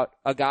talking about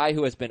a guy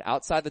who has been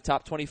outside the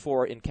top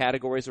 24 in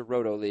categories of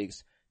Roto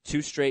leagues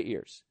 2 straight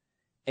years.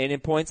 And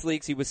in points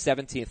leagues, he was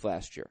 17th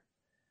last year.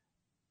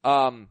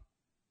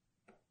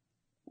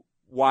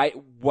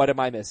 What am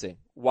I missing?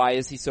 Why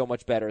is he so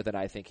much better than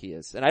I think he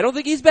is? And I don't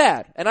think he's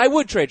bad. And I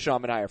would trade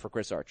Sean Manaea for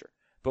Chris Archer.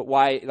 But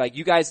why,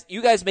 you guys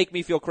make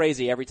me feel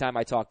crazy every time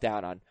I talk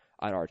down on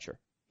Archer.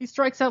 He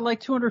strikes out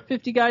like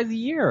 250 guys a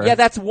year.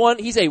 Yeah,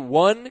 he's a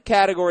 1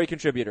 category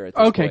contributor at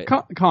this Okay,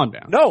 point. calm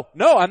down. No,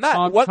 I'm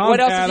not. What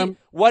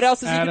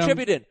else is he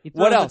contributing? He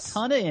throws What else? a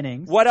ton of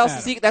innings. What else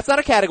is he, that's not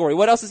a category.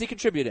 What else is he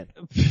contributing?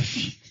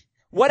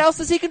 What else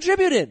is he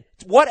contributing?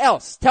 What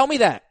else? Tell me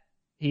that.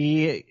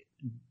 He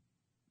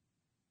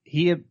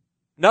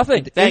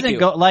Nothing. Thank you.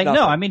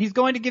 No, I mean, he's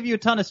going to give you a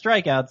ton of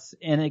strikeouts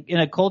in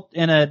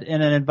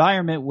an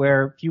environment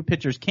where few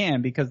pitchers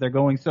can because they're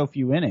going so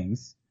few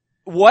innings.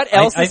 What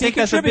else I is he think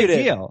that's a big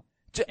contributing? deal.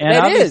 And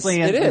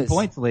obviously in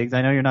points leagues,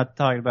 I know you're not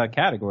talking about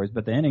categories,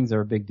 but the innings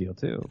are a big deal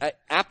too.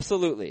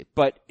 Absolutely.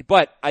 But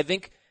I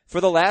think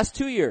for the last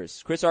 2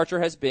 years, Chris Archer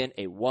has been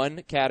a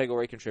 1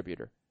 category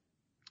contributor.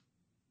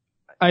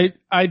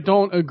 I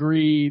don't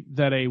agree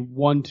that a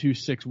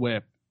 1.26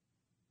 whip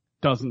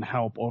doesn't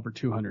help over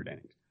 200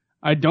 innings.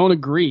 I don't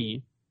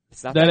agree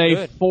that a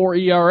good. 4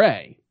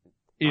 ERA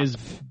is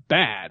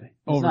bad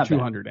over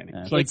 200 bad.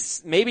 innings. Yeah.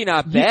 It's maybe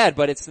not bad,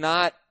 but it's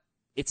not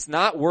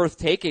worth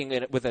taking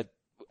it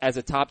as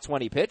a top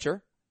 20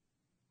 pitcher.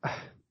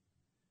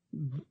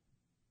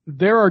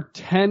 There are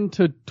 10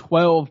 to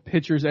 12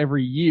 pitchers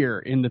every year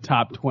in the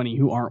top 20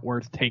 who aren't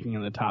worth taking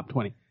in the top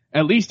 20.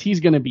 at least he's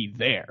going to be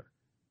there.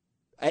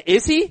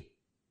 Is he?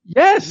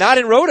 Yes. Not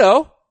in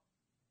Roto.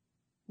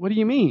 What do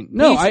you mean?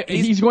 No, He's-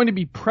 he's going to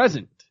be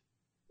present.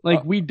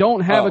 Like, we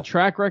don't have a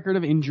track record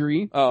of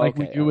injury like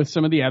we do with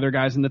some of the other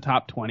guys in the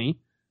top 20.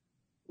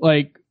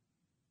 Like,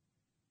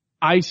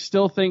 I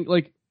still think,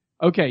 like,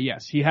 okay,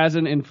 yes, he's had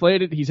an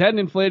inflated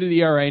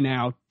ERA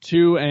now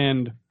 2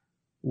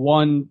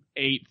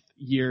 1/8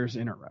 years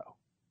in a row.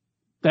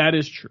 That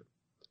is true.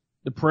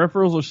 The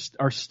peripherals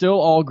are still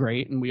all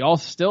great, and we all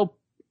still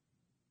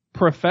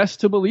profess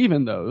to believe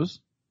in those.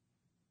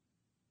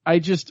 I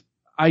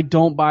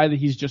don't buy that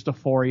he's just a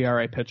 4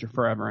 ERA pitcher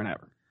forever and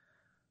ever.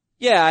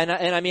 Yeah,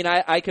 and I mean,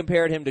 I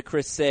compared him to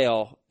Chris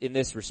Sale in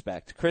this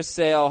respect. Chris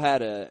Sale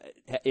had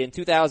in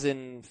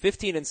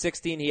 2015 and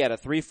 16, he had a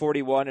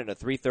 3.41 and a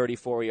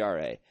 3.34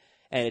 ERA.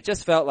 And it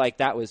just felt like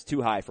that was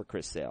too high for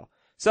Chris Sale.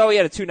 So he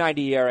had a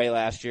 2.90 ERA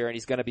last year, and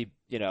he's gonna be,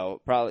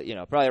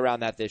 probably around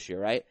that this year,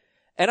 right?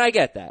 And I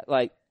get that.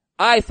 Like,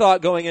 I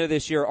thought going into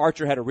this year,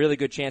 Archer had a really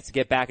good chance to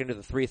get back into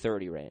the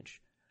 3.30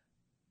 range.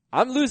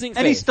 I'm losing faith.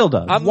 And he still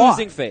does. I'm Why?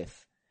 losing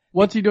faith.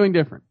 What's he doing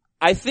different?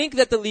 I think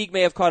that the league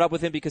may have caught up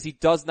with him because he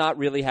does not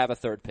really have a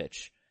third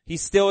pitch. He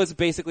still is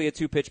basically a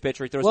 2-pitch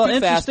pitcher. He throws 2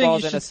 interesting fastballs you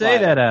and a should say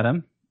slider. that,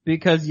 Adam,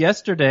 because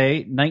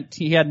yesterday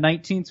he had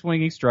 19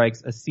 swinging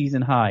strikes, a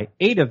season high.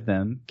 8 of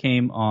them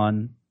came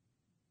on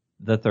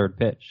the third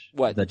pitch.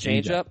 What, the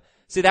changeup?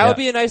 See, that would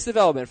be a nice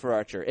development for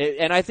Archer.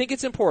 And I think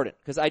it's important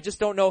because I just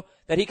don't know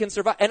that he can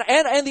survive.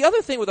 And the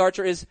other thing with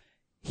Archer is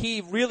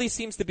he really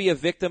seems to be a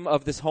victim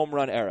of this home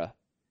run era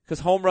because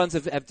home runs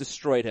have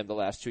destroyed him the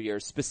last 2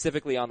 years,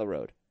 specifically on the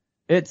road.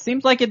 It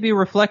seems like it'd be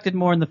reflected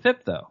more in the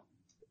FIP, though.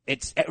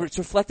 It's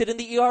reflected in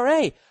the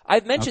ERA.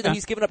 I've mentioned that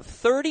he's given up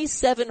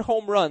 37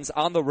 home runs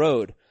on the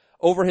road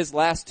over his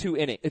last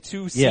 2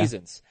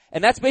 seasons.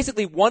 And that's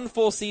basically 1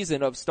 full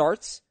season of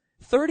starts,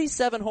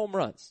 37 home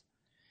runs.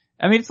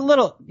 I mean, he's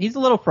a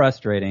little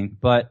frustrating,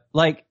 but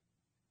like,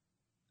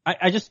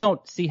 I just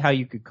don't see how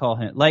you could call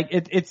him, like,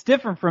 it's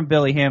different from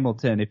Billy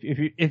Hamilton.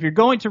 If you're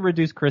going to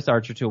reduce Chris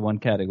Archer to one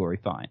category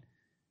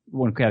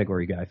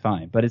guy,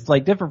 fine. But it's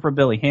like different from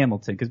Billy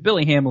Hamilton, because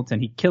Billy Hamilton,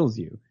 he kills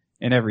you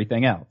in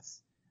everything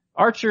else.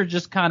 Archer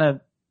just kind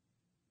of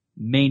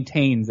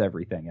maintains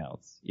everything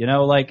else,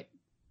 like,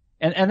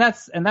 and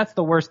that's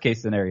the worst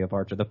case scenario of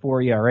Archer, the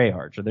 4 ERA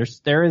Archer.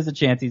 There is a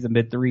chance he's a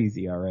mid-3s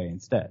ERA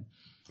instead.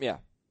 Yeah.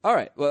 All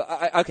right. Well,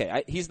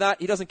 he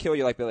doesn't kill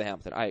you like Billy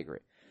Hamilton. I agree.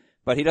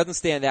 But he doesn't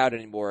stand out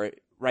anymore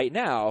right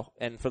now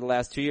and for the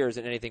last 2 years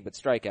in anything but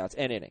strikeouts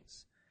and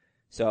innings.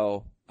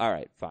 So, all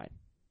right, fine.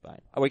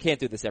 We can't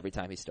do this every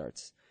time he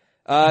starts.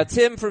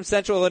 Tim from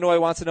Central Illinois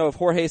wants to know if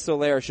Jorge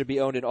Soler should be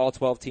owned in all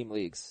 12-team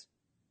leagues.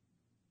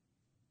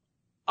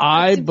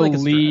 I seems like a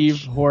believe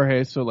stretch.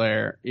 Jorge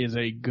Soler is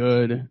a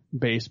good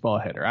baseball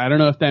hitter. I don't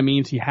know if that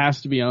means he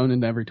has to be owned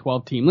in every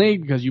 12-team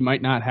league because you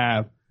might not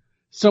have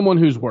someone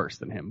who's worse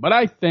than him. But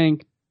I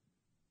think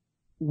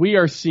we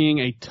are seeing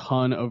a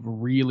ton of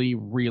really,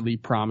 really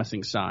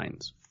promising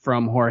signs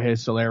from Jorge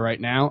Soler right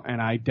now, and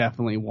I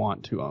definitely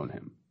want to own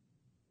him.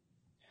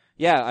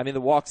 Yeah, I mean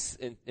the walks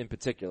in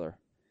particular.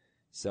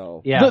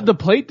 So Yeah. The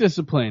plate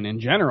discipline in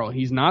general,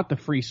 he's not the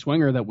free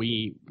swinger that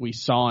we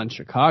saw in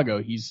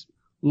Chicago. He's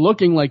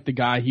looking like the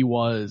guy he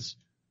was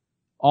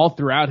all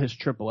throughout his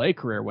AAA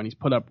career when he's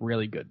put up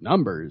really good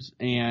numbers,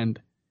 and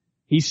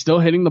he's still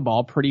hitting the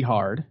ball pretty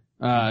hard.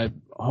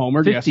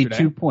 Homered yesterday.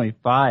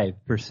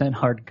 52.5%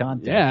 hard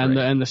contact. Yeah, rate.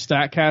 and the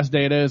StatCast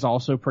data is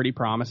also pretty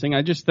promising.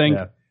 I just think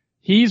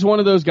he's one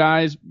of those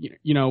guys,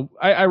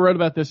 I wrote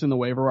about this in the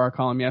waiver wire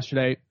column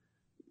yesterday.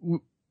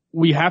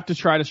 We have to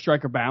try to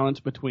strike a balance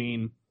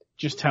between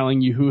just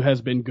telling you who has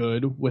been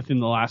good within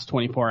the last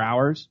 24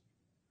 hours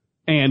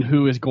and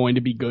who is going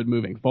to be good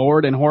moving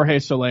forward. And Jorge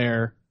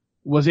Soler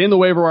was in the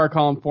waiver wire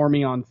column for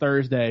me on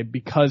Thursday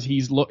because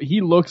he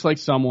looks like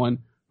someone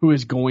who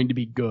is going to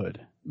be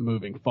good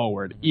moving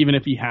forward, even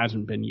if he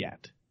hasn't been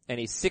yet. and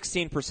he's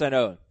 16%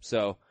 owned.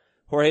 So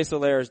Jorge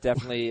Soler is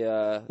definitely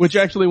which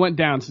actually went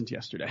down since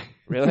yesterday.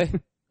 Really?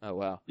 Oh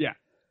wow. Yeah.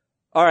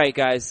 All right,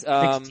 guys.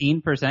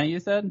 16%, you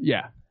said?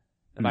 Yeah.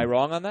 Am I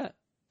wrong on that?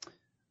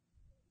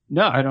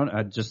 No, I don't.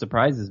 It just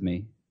surprises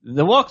me.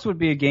 The walks would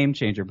be a game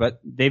changer, but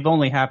they've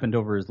only happened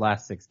over his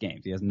last 6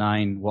 games. He has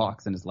 9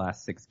 walks in his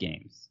last 6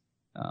 games.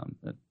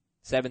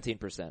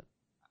 17%.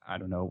 I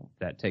don't know if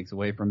that takes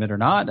away from it or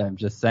not. I'm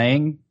just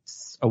saying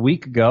a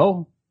week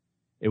ago,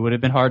 it would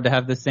have been hard to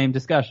have this same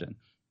discussion.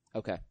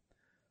 Okay.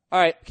 All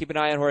right. Keep an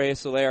eye on Jorge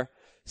Soler.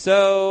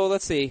 So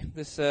let's see.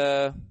 This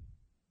has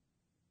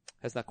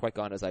not quite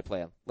gone as I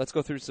planned. Let's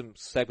go through some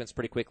segments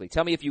pretty quickly.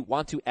 Tell me if you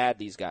want to add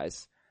these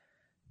guys.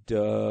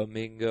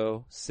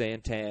 Domingo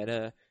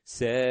Santana,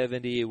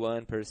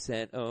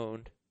 71%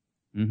 owned.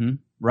 Mm-hmm.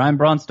 Ryan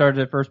Braun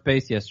started at first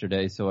base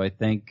yesterday, so I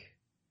think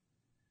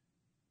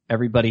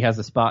everybody has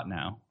a spot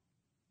now.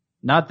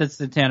 Not that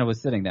Santana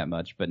was sitting that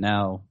much, but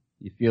now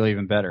you feel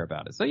even better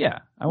about it. So yeah,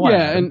 I want.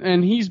 Yeah,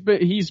 and he's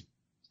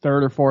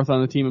third or fourth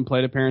on the team in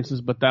plate appearances,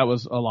 but that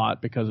was a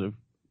lot because of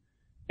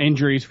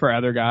injuries for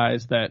other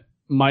guys that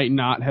might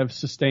not have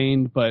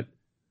sustained. But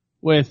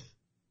with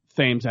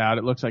Thames out,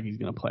 it looks like he's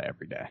going to play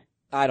every day.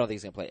 I don't think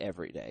he's going to play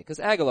every day because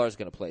Aguilar's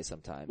going to play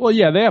sometime. Well,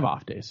 yeah, they have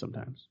off days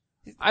sometimes.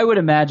 I would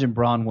imagine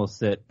Braun will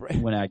sit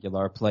when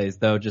Aguilar plays,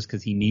 though, just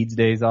because he needs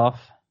days off.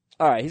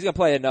 All right, he's going to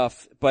play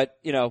enough, but,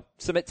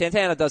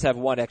 Santana does have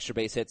 1 extra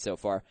base hit so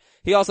far.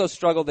 He also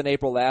struggled in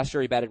April last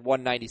year. He batted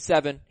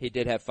 .197. He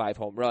did have 5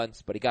 home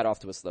runs, but he got off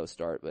to a slow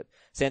start. But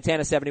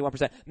Santana,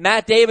 71%.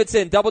 Matt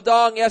Davidson, double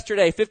dong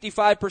yesterday,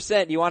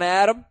 55%. You want to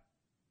add him?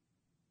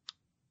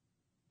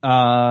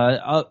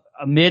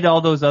 Amid all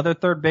those other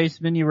third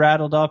basemen you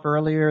rattled off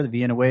earlier, the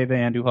Villanueva,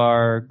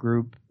 Andujar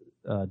group,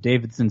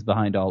 Davidson's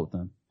behind all of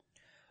them.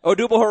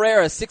 Odubel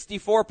Herrera,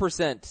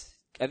 64%.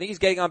 I think he's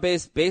getting on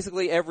base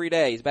basically every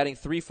day. He's batting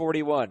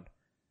 .341.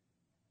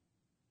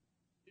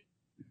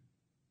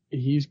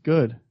 He's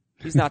good.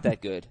 He's not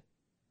that good.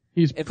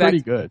 He's In pretty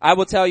fact, good. I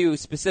will tell you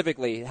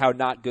specifically how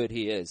not good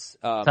he is.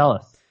 Tell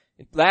us.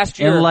 Last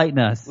year, Enlighten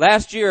us.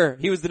 Last year,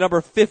 he was the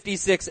number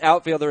 56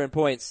 outfielder in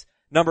points,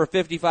 number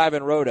 55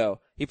 in roto.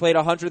 He played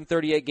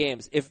 138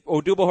 games. If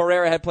Odubel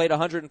Herrera had played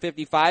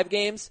 155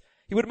 games,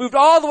 he would have moved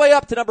all the way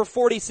up to number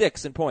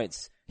 46 in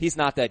points. He's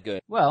not that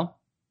good. Well,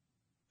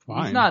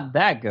 Fine. he's not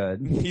that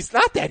good, He's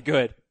not that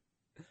good.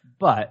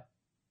 but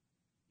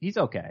he's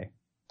okay.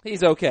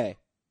 He's okay.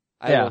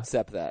 I Yeah. will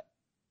accept that.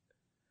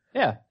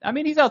 Yeah, I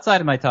mean, he's outside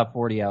of my top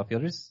 40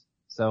 outfielders,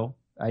 so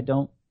I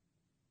don't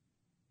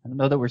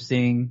know that we're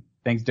seeing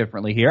things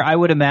differently here. I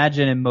would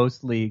imagine in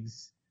most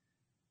leagues,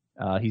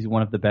 he's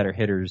one of the better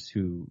hitters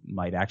who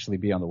might actually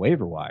be on the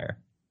waiver wire.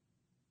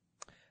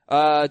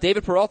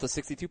 David Peralta,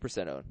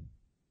 62% owned.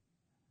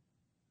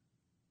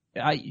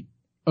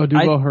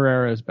 Odubel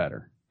Herrera is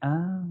better.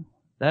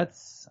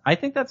 I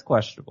think that's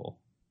questionable.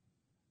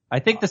 I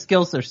think the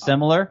skills are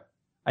similar.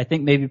 I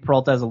think maybe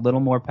Peralta has a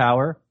little more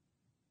power.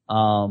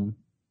 And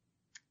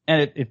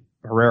if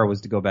Herrera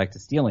was to go back to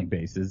stealing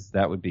bases,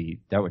 that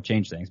would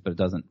change things, but it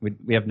doesn't.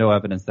 We have no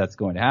evidence that's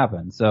going to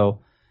happen.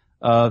 So,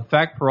 the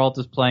fact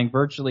Peralta's playing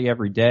virtually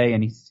every day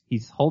and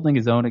he's holding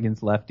his own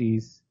against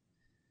lefties,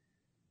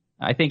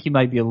 I think he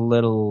might be a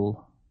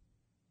little,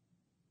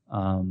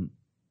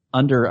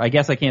 I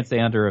guess I can't say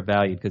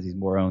undervalued because he's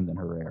more owned than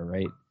Herrera,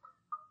 right?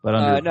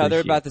 But No,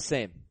 they're about the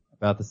same.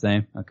 About the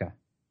same? Okay.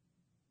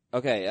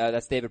 Okay,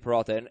 that's David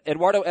Peralta. And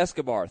Eduardo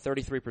Escobar,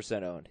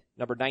 33% owned.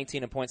 Number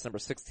 19 in points, number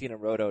 16 in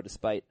roto,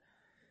 despite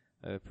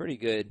pretty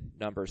good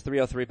numbers.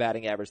 303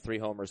 batting average, 3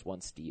 homers,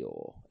 1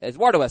 steal.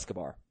 Eduardo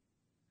Escobar.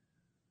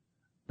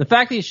 The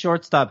fact that he's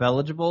shortstop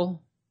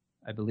eligible,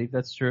 I believe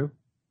that's true.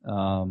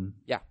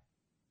 Yeah.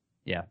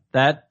 Yeah,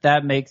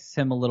 that makes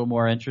him a little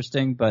more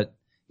interesting, but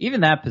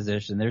even that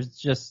position, there's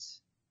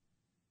just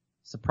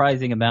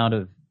surprising amount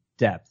of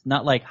depth.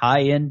 Not like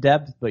high-end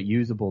depth, but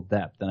usable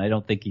depth, and I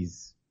don't think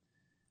he's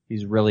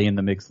really in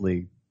the mixed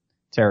league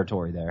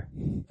territory there.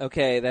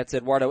 Okay, that's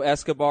Eduardo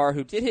Escobar,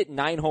 who did hit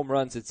 9 home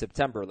runs in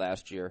September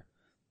last year.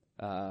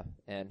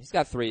 And he's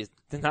got 3.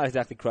 He's not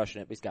exactly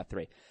crushing it, but he's got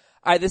 3.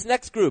 Alright, this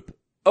next group,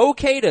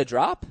 okay to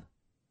drop?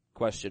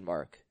 Question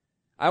mark.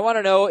 I want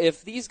to know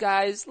if these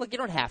guys, look, you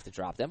don't have to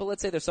drop them, but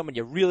let's say there's someone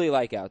you really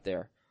like out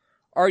there.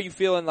 Are you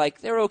feeling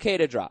like they're okay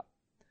to drop?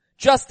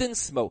 Justin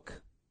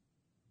Smoke.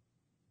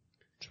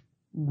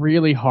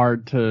 Really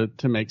hard to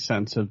make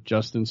sense of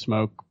Justin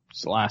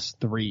Smoke's last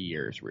 3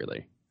 years,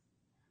 really.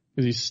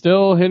 Because he's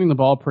still hitting the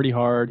ball pretty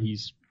hard.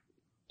 He's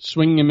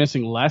swinging and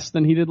missing less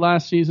than he did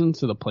last season,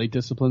 so the plate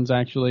discipline's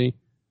actually,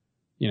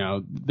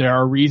 there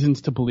are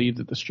reasons to believe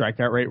that the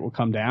strikeout rate will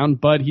come down,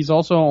 but he's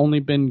also only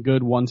been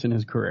good once in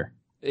his career.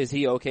 Is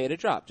he okay to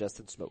drop,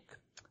 Justin Smoke?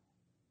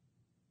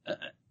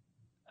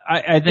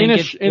 I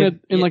think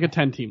in like a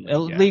 10-team league. A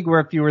league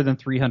where fewer than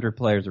 300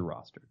 players are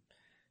rostered.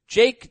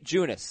 Jake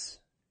Junis.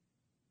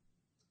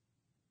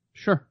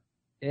 Sure.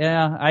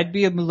 Yeah, I'd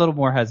be a little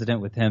more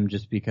hesitant with him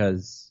just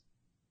because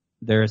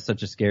there is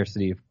such a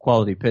scarcity of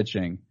quality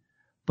pitching.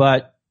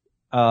 But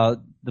the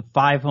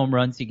 5 home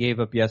runs he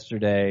gave up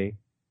yesterday,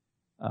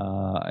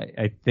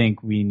 I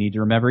think we need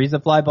to remember he's a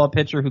fly ball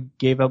pitcher who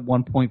gave up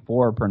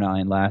 1.4 per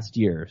 9 last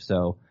year.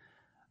 So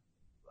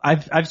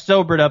I've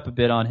sobered up a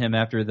bit on him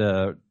after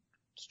the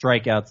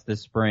strikeouts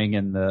this spring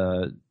and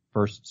the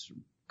first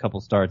couple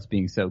starts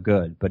being so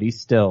good, but he's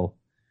still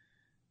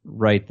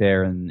right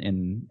there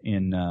in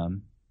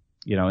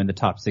the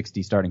top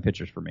 60 starting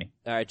pitchers for me.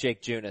 All right,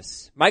 Jake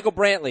Junis. Michael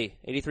Brantley,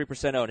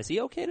 83% owned. Is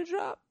he okay to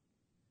drop?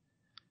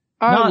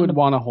 I would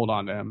want to hold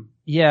on to him.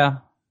 Yeah.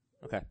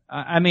 Okay.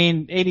 I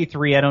mean,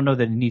 83, I don't know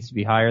that it needs to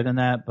be higher than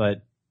that,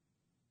 but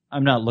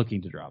I'm not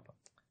looking to drop him.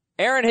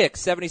 Aaron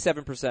Hicks,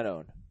 77%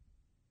 owned.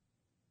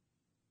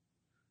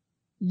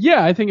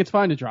 Yeah, I think it's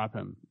fine to drop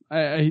him.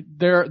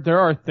 There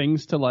are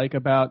things to like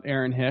about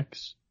Aaron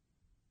Hicks.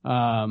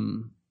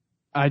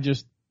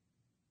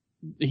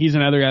 He's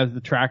another guy with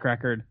the track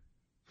record.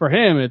 For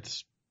him,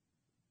 it's,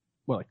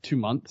 2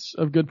 months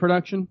of good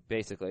production?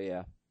 Basically,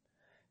 yeah.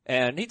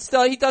 And he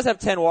does have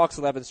 10 walks,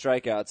 11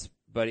 strikeouts,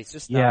 but he's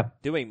just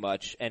not doing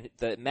much. And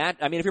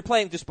if you're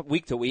playing just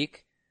week to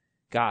week,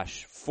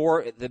 gosh,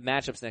 the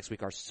matchups next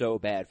week are so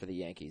bad for the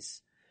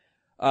Yankees.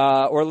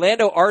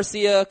 Orlando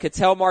Arcia,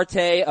 Ketel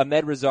Marte,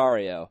 Ahmed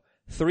Rosario.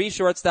 3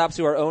 shortstops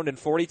who are owned in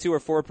 42 or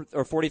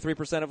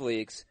 43% of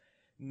leagues.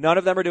 None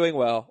of them are doing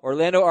well.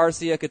 Orlando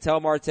Arcia,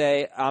 Ketel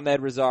Marte,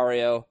 Ahmed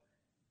Rosario.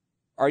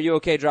 Are you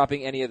okay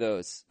dropping any of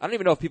those? I don't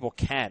even know if people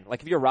can.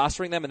 Like, if you're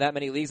rostering them in that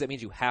many leagues, that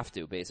means you have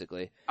to,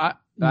 basically.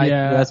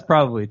 That's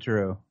probably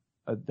true.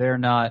 They're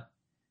not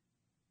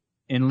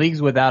in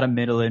leagues without a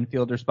middle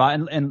infielder spot.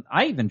 And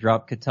I even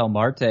dropped Ketel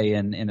Marte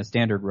in a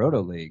standard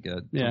roto league,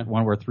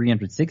 one where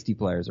 360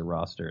 players are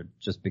rostered,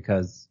 just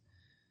because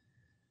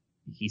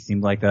he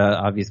seemed like the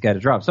obvious guy to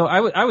drop. So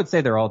I would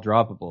say they're all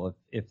droppable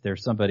if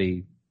there's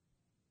somebody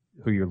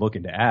who you're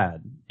looking to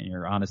add and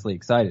you're honestly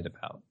excited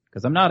about.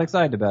 Because I'm not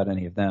excited about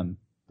any of them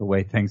the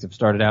way things have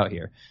started out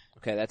here.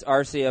 Okay, that's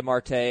Arcia,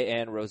 Marte,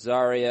 and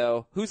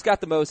Rosario. Who's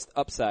got the most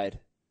upside?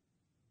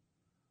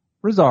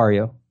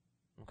 Rosario.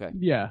 Okay.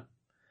 Yeah.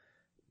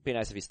 Be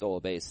nice if he stole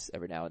a base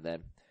every now and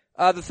then.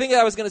 The thing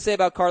that I was going to say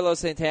about Carlos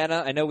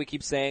Santana, I know we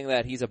keep saying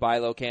that he's a buy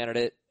low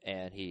candidate,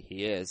 and he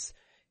is.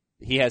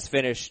 He has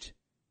finished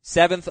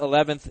 7th,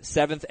 11th,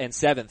 7th, and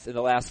 7th in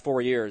the last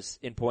 4 years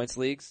in points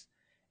leagues,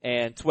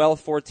 and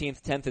 12th,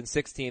 14th, 10th, and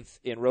 16th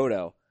in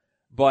roto.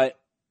 But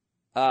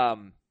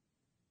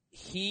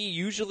he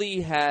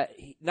usually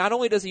not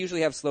only does he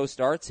usually have slow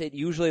starts, it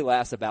usually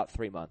lasts about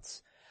 3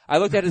 months. I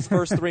looked at his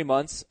first 3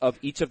 months of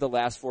each of the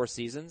last 4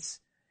 seasons,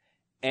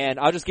 and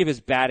I'll just give his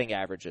batting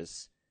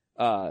averages,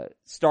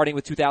 starting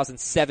with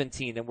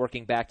 2017 and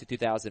working back to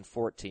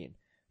 2014.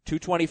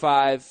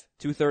 225,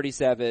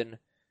 237,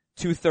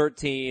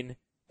 213,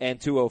 and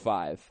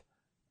 205.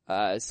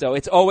 So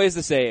it's always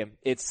the same.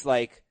 It's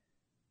like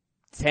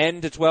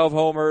 10 to 12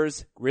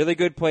 homers, really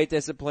good plate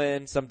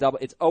discipline, some double.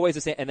 It's always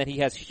the same. And then he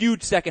has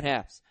huge second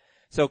halves.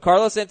 So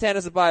Carlos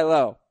Santana's a buy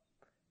low.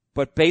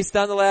 But based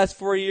on the last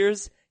 4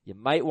 years, you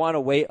might want to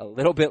wait a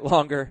little bit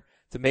longer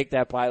to make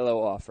that buy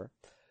low offer.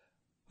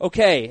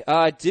 Okay,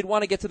 did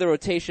want to get to the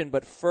rotation,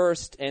 but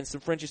first, and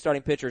some Frenchie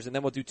starting pitchers, and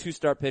then we'll do 2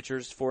 start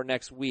pitchers for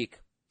next week.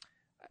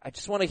 I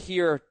just want to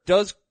hear,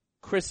 does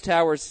Chris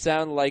Towers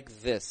sound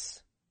like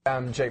this?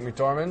 I'm Jake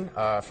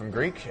McDorman from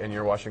Greek, and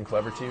you're watching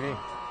Clever TV.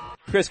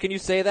 Chris, can you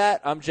say that?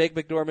 I'm Jake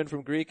McDorman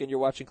from Greek, and you're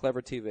watching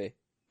Clever TV.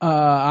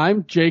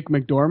 I'm Jake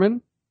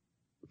McDorman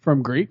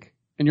from Greek,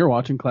 and you're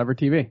watching Clever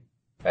TV.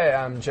 Hey,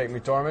 I'm Jake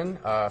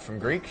McDorman from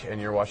Greek, and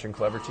you're watching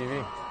Clever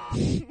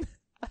TV.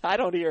 I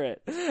don't hear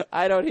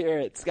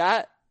it.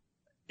 Scott?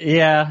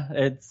 Yeah,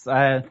 it's,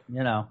 I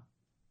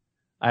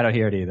don't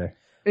hear it either.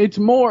 It's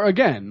more,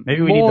 again,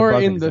 maybe we more need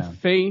the in the sound.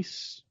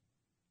 face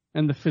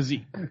and the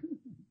physique.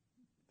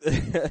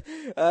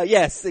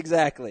 Yes,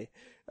 exactly.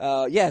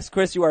 Yes,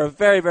 Chris, you are a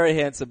very, very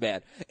handsome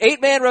man.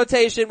 8-man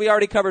rotation, we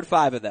already covered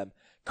 5 of them.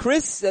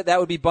 Chris, that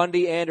would be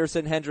Bundy,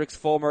 Anderson, Hendricks,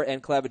 Fulmer,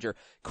 and Clevenger.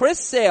 Chris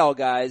Sale,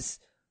 guys,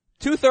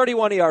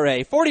 2.31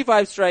 ERA,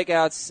 45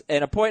 strikeouts,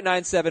 and a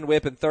 .97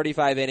 whip in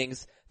 35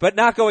 innings, but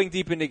not going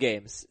deep into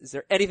games. Is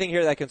there anything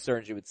here that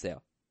concerns you with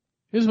Sale?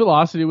 His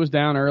velocity was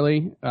down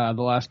early. The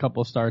last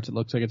couple of starts, it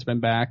looks like it's been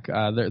back.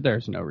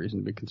 There's no reason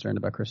to be concerned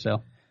about Chris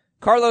Sale.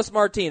 Carlos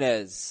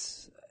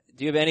Martinez,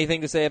 do you have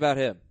anything to say about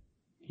him?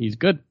 He's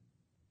good.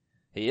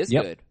 He is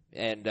Yep. good.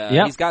 And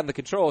Yep. he's gotten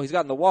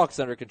the walks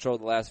under control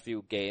the last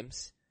few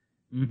games.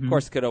 Mm-hmm. Of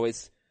course, it could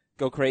always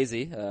go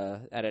crazy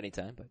at any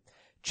time. But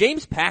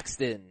James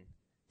Paxton,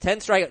 10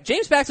 strikeouts.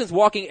 James Paxton's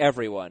walking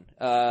everyone.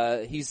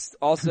 He's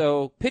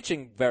also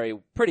pitching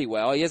pretty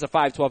well. He has a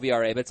 5.12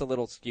 ERA, but it's a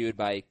little skewed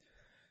by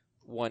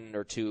 1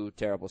 or 2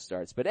 terrible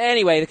starts. But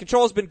anyway, the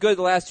control's been good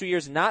the last 2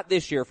 years, not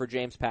this year for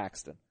James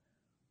Paxton.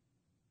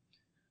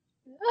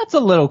 That's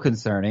a little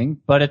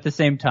concerning, but at the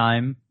same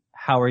time,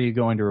 how are you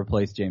going to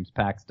replace James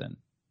Paxton?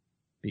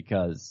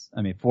 Because,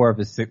 4 of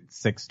his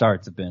six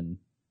starts have been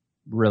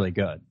really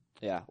good.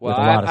 Yeah, well,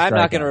 With a lot of I'm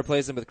not going to strikeouts.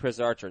 replace him with Chris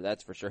Archer,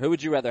 that's for sure. Who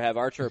would you rather have,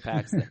 Archer or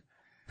Paxton?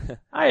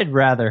 I'd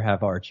rather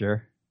have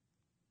Archer,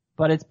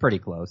 but it's pretty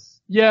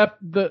close. Yep,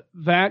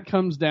 that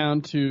comes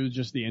down to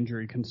just the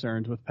injury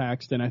concerns with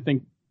Paxton. I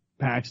think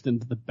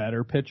Paxton's the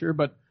better pitcher,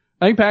 but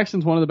I think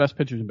Paxton's one of the best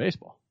pitchers in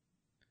baseball.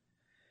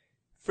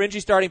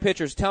 Fringy starting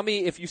pitchers, tell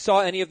me if you saw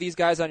any of these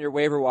guys on your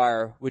waiver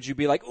wire, would you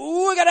be like,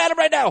 ooh, I gotta add him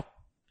right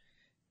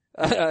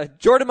now?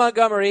 Jordan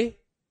Montgomery,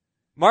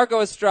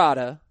 Marco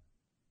Estrada,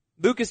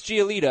 Lucas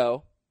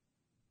Giolito,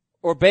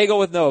 or Bagel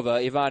with Nova,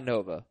 Ivan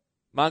Nova.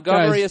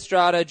 Montgomery, Guys.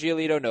 Estrada,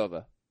 Giolito,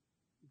 Nova.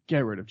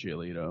 Get rid of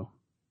Giolito.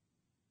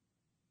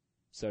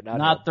 So not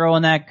Not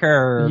throwing that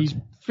curve. He's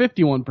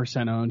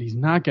 51% owned. He's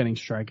not getting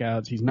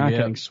strikeouts. He's not Yep.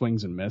 getting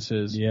swings and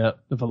misses. Yep.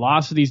 The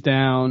velocity's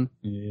down.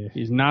 Yeah.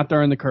 He's not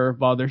throwing the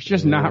curveball. There's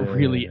just not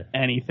really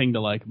anything to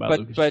like about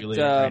Lucas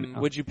Giolito right now.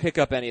 would you pick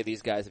up any of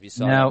these guys if you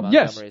saw No. them?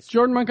 Yes, Montgomery's?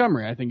 Jordan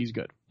Montgomery. I think he's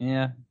good.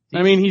 Yeah.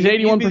 I mean, he's He'd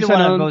be 81% the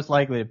one I'm owned. most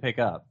likely to pick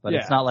up, but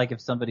Yeah. it's not like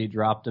if somebody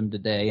dropped him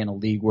today in a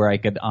league where I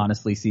could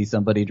honestly see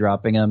somebody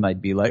dropping him,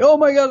 I'd be like, oh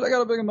my god, I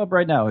gotta pick him up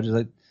right now, which is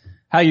like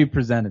how you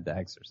presented the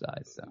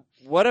exercise. So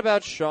What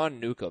about Sean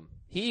Newcomb?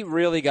 He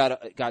really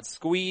got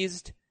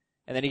squeezed,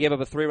 and then he gave up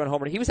a 3-run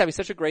homer. He was having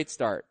such a great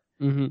start.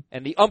 Mm-hmm.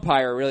 And the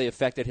umpire really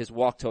affected his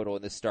walk total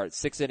in this start.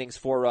 6 innings,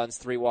 4 runs,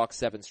 3 walks,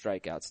 7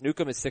 strikeouts.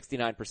 Newcomb is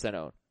 69%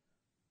 owned.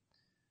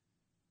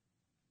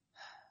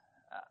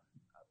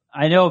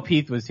 I know if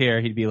Heath was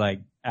here, he'd be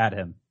like, at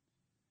him.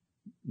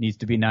 Needs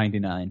to be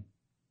 99.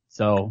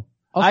 So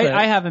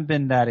I haven't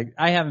been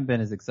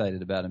as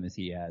excited about him as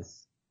he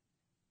has.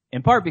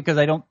 In part because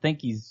I don't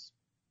think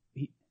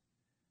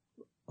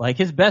like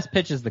his best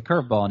pitch is the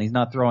curveball and he's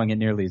not throwing it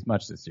nearly as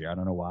much this year. I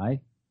don't know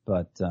why,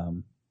 but,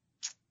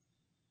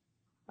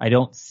 I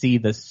don't see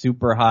the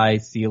super high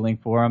ceiling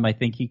for him. I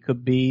think he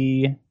could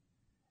be,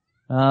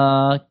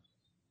 I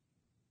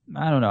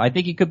don't know. I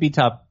think he could be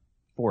top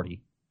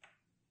 40.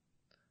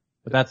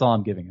 But that's all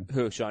I'm giving him.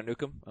 Who? Sean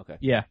Newcomb? Okay.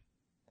 Yeah.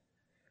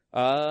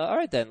 All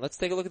right then. Let's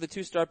take a look at the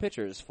 2-star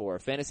pitchers for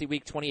Fantasy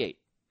Week 28.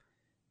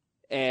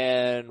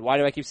 And why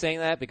do I keep saying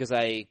that? Because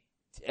I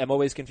am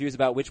always confused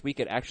about which week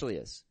it actually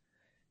is.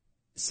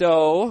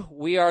 So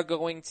we are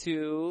going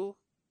to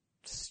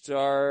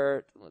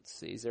start. Let's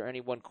see. Is there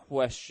anyone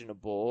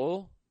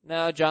questionable?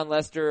 No, John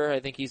Lester. I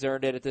think he's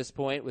earned it at this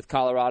point with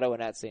Colorado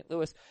and at St.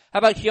 Louis. How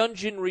about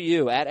Hyunjin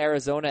Ryu at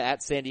Arizona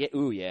at San Diego?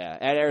 Ooh, yeah.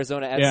 At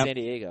Arizona at San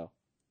Diego.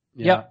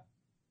 Yep.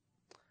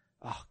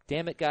 Oh,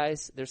 damn it,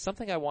 guys. There's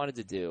something I wanted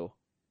to do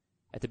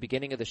at the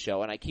beginning of the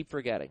show, and I keep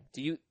forgetting.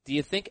 Do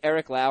you think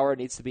Eric Lauer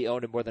needs to be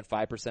owned in more than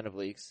 5% of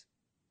leagues?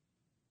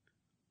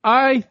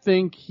 I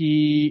think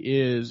he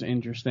is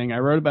interesting. I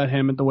wrote about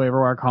him at the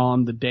waiver wire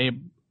column the day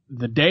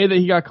that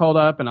he got called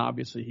up, and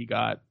obviously he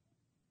got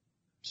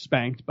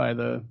spanked by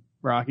the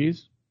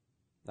Rockies.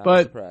 Not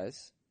a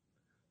surprise.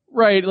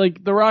 Right,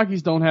 like the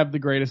Rockies don't have the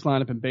greatest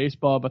lineup in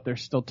baseball, but they're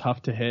still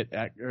tough to hit.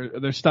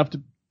 They're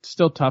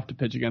still tough to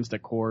pitch against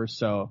at Coors,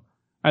 so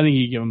I think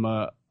you give him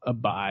a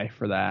bye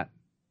for that.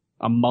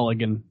 A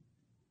mulligan.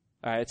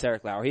 All right, it's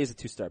Eric Lauer. He is a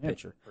 2-star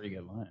pitcher. Pretty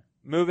good line.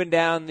 Moving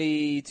down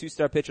the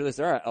 2-star pitcher list,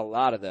 there are a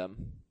lot of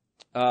them.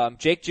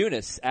 Jake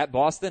Junis at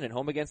Boston and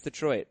home against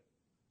Detroit.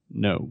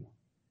 No.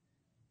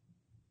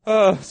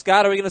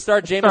 Scott, are we going to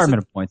start Jameson? Start him in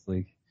a points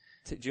league.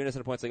 Junis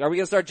in a points league. Are we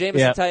going to start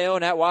Jameson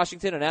Tyone at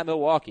Washington and at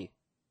Milwaukee?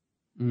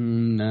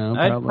 No,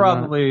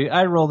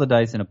 I'd roll the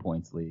dice in a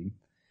points league.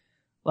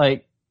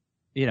 Like,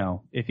 you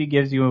know, if he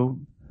gives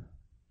you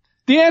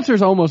the answer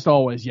is almost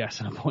always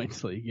yes in a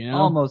points league, you know?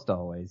 Almost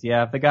always.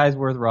 Yeah, if the guy's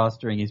worth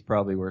rostering, he's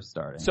probably worth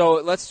starting.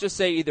 So let's just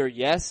say either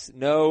yes,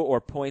 no,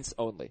 or points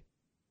only.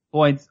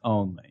 Points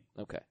only.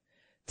 Okay.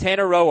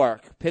 Tanner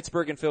Roark,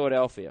 Pittsburgh and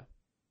Philadelphia.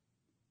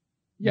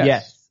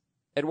 Yes.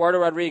 Eduardo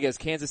Rodriguez,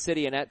 Kansas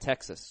City and at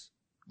Texas.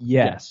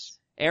 Yes.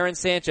 Aaron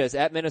Sanchez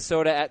at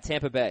Minnesota at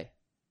Tampa Bay.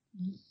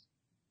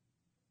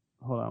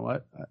 Hold on,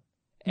 what?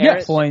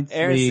 Yes. Points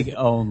league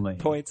only.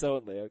 Points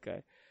only,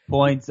 okay.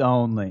 Points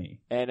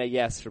only. And a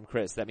yes from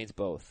Chris. That means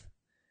both.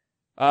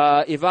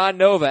 Ivan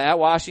Nova at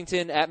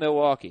Washington at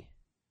Milwaukee.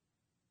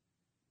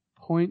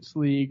 Points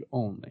league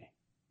only.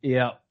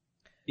 Yeah.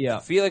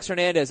 Felix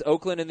Hernandez,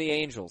 Oakland and the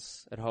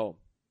Angels at home.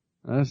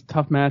 That's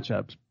tough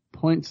matchups.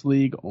 Points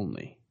league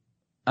only.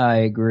 I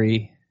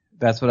agree.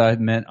 That's what I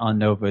meant on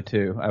Nova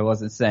too. I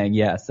wasn't saying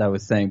yes. I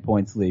was saying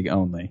points league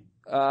only.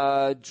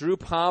 Drew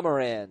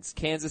Pomeranz,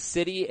 Kansas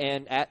City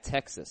and at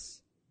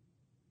Texas.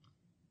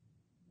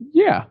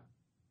 Yeah.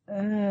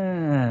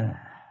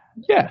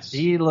 Yes.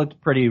 He looked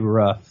pretty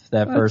rough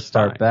that first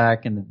start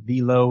back, and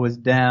the velo was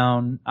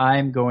down.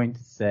 I'm going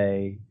to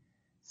say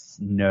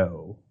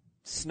Snow.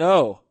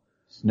 Drew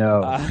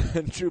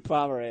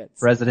Pomeranz.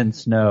 President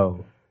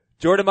Snow.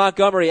 Jordan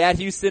Montgomery at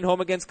Houston,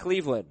 home against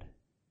Cleveland.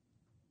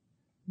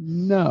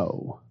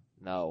 No.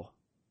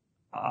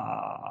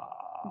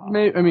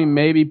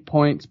 Maybe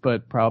points,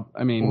 but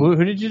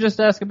who did you just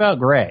ask about?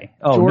 Gray.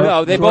 Oh, Jordan,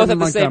 no, they both have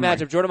the same Montgomery.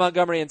 matchup. Jordan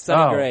Montgomery and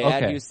Sonny Gray okay.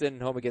 at Houston,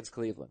 home against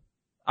Cleveland.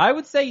 I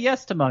would say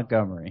yes to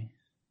Montgomery.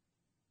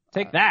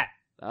 Take that.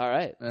 All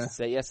right.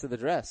 Say yes to the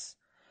dress.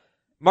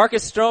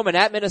 Marcus Stroman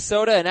at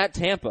Minnesota and at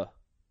Tampa.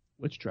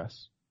 Which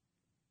dress?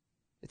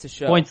 It's a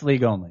show. Points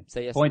league only.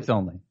 Say yes. Points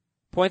only.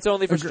 Points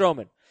only for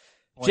Stroman.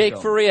 Jake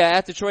Faria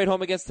at Detroit,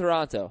 home against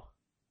Toronto.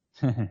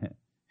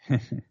 Is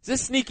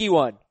this a sneaky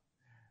one?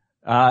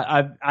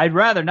 I'd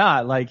rather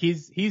not. Like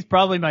he's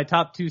probably my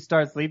top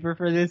 2-star sleeper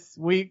for this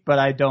week, but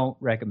I don't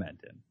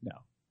recommend him. No.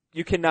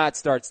 You cannot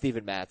start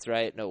Steven Matz,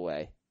 right? No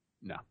way.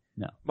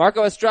 No.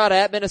 Marco Estrada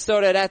at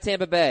Minnesota and at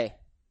Tampa Bay.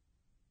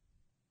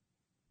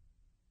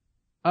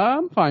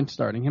 I'm fine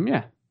starting him,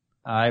 yeah.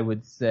 I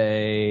would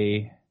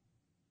say,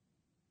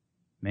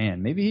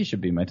 man, maybe he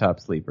should be my top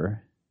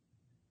sleeper.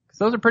 Because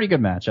those are pretty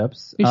good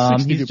matchups.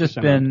 He's just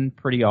been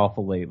pretty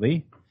awful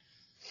lately.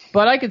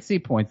 But I could see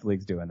points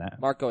leagues doing that.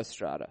 Marco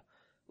Estrada.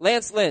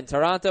 Lance Lynn,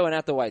 Toronto and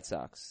at the White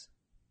Sox.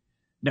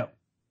 No.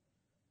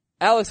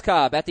 Alex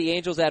Cobb at the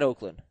Angels at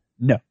Oakland.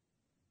 No.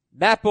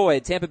 Matt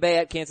Boyd, Tampa Bay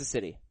at Kansas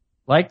City.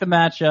 Like the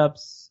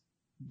matchups,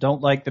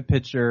 don't like the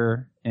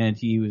pitcher, and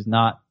he was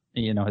not,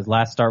 his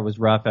last start was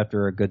rough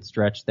after a good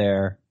stretch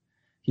there.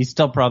 He's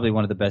still probably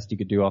one of the best you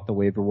could do off the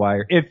waiver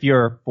wire if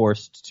you're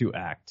forced to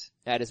act.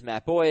 That is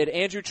Matt Boyd.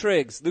 Andrew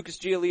Triggs, Lucas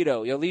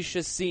Giolito,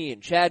 Yalisha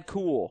Seen, Chad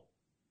Kuhl.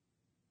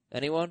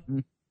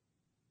 Anyone?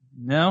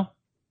 No?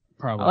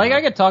 Probably. Like,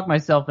 I could talk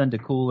myself into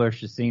Kuhl or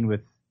Chacin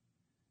with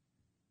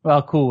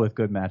Kuhl with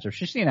good matchups.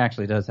 Chacin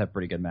actually does have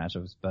pretty good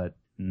matchups, but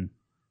who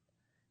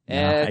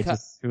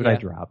would I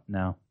drop?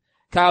 No.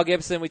 Kyle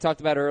Gibson, we talked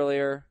about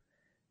earlier.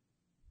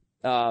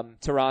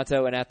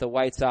 Toronto and at the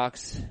White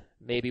Sox,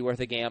 maybe worth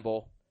a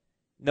gamble.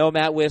 No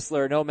Matt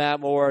Whistler, no Matt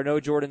Moore, no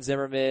Jordan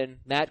Zimmerman,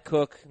 Matt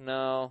Cook,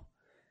 no.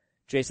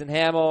 Jason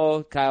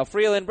Hamill, Kyle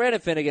Freeland,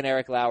 Brandon Finnegan,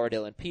 Eric Lauer,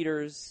 Dylan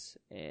Peters,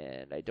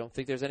 and I don't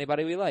think there's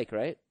anybody we like,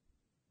 right?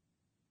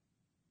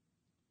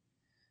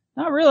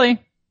 Not really.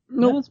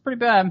 Nope. No, it's pretty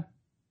bad.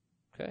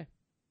 Okay.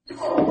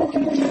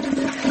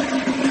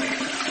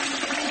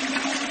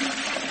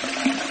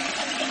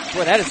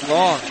 Boy, that is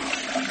long.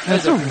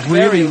 That's That a is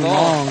very really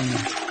long.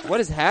 What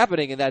is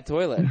happening in that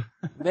toilet?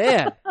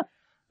 Man.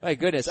 My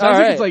goodness. Sounds All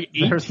like right. it's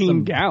like There's 18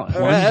 some gallons.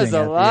 All right, that's Plunging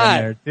a at the lot.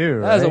 end there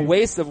too, That was a right?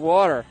 waste of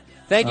water.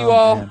 Thank you Oh,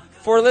 all man.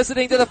 for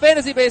listening to the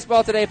Fantasy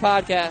Baseball Today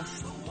podcast.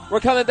 We're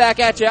coming back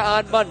at you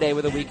on Monday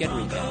with a weekend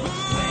recap.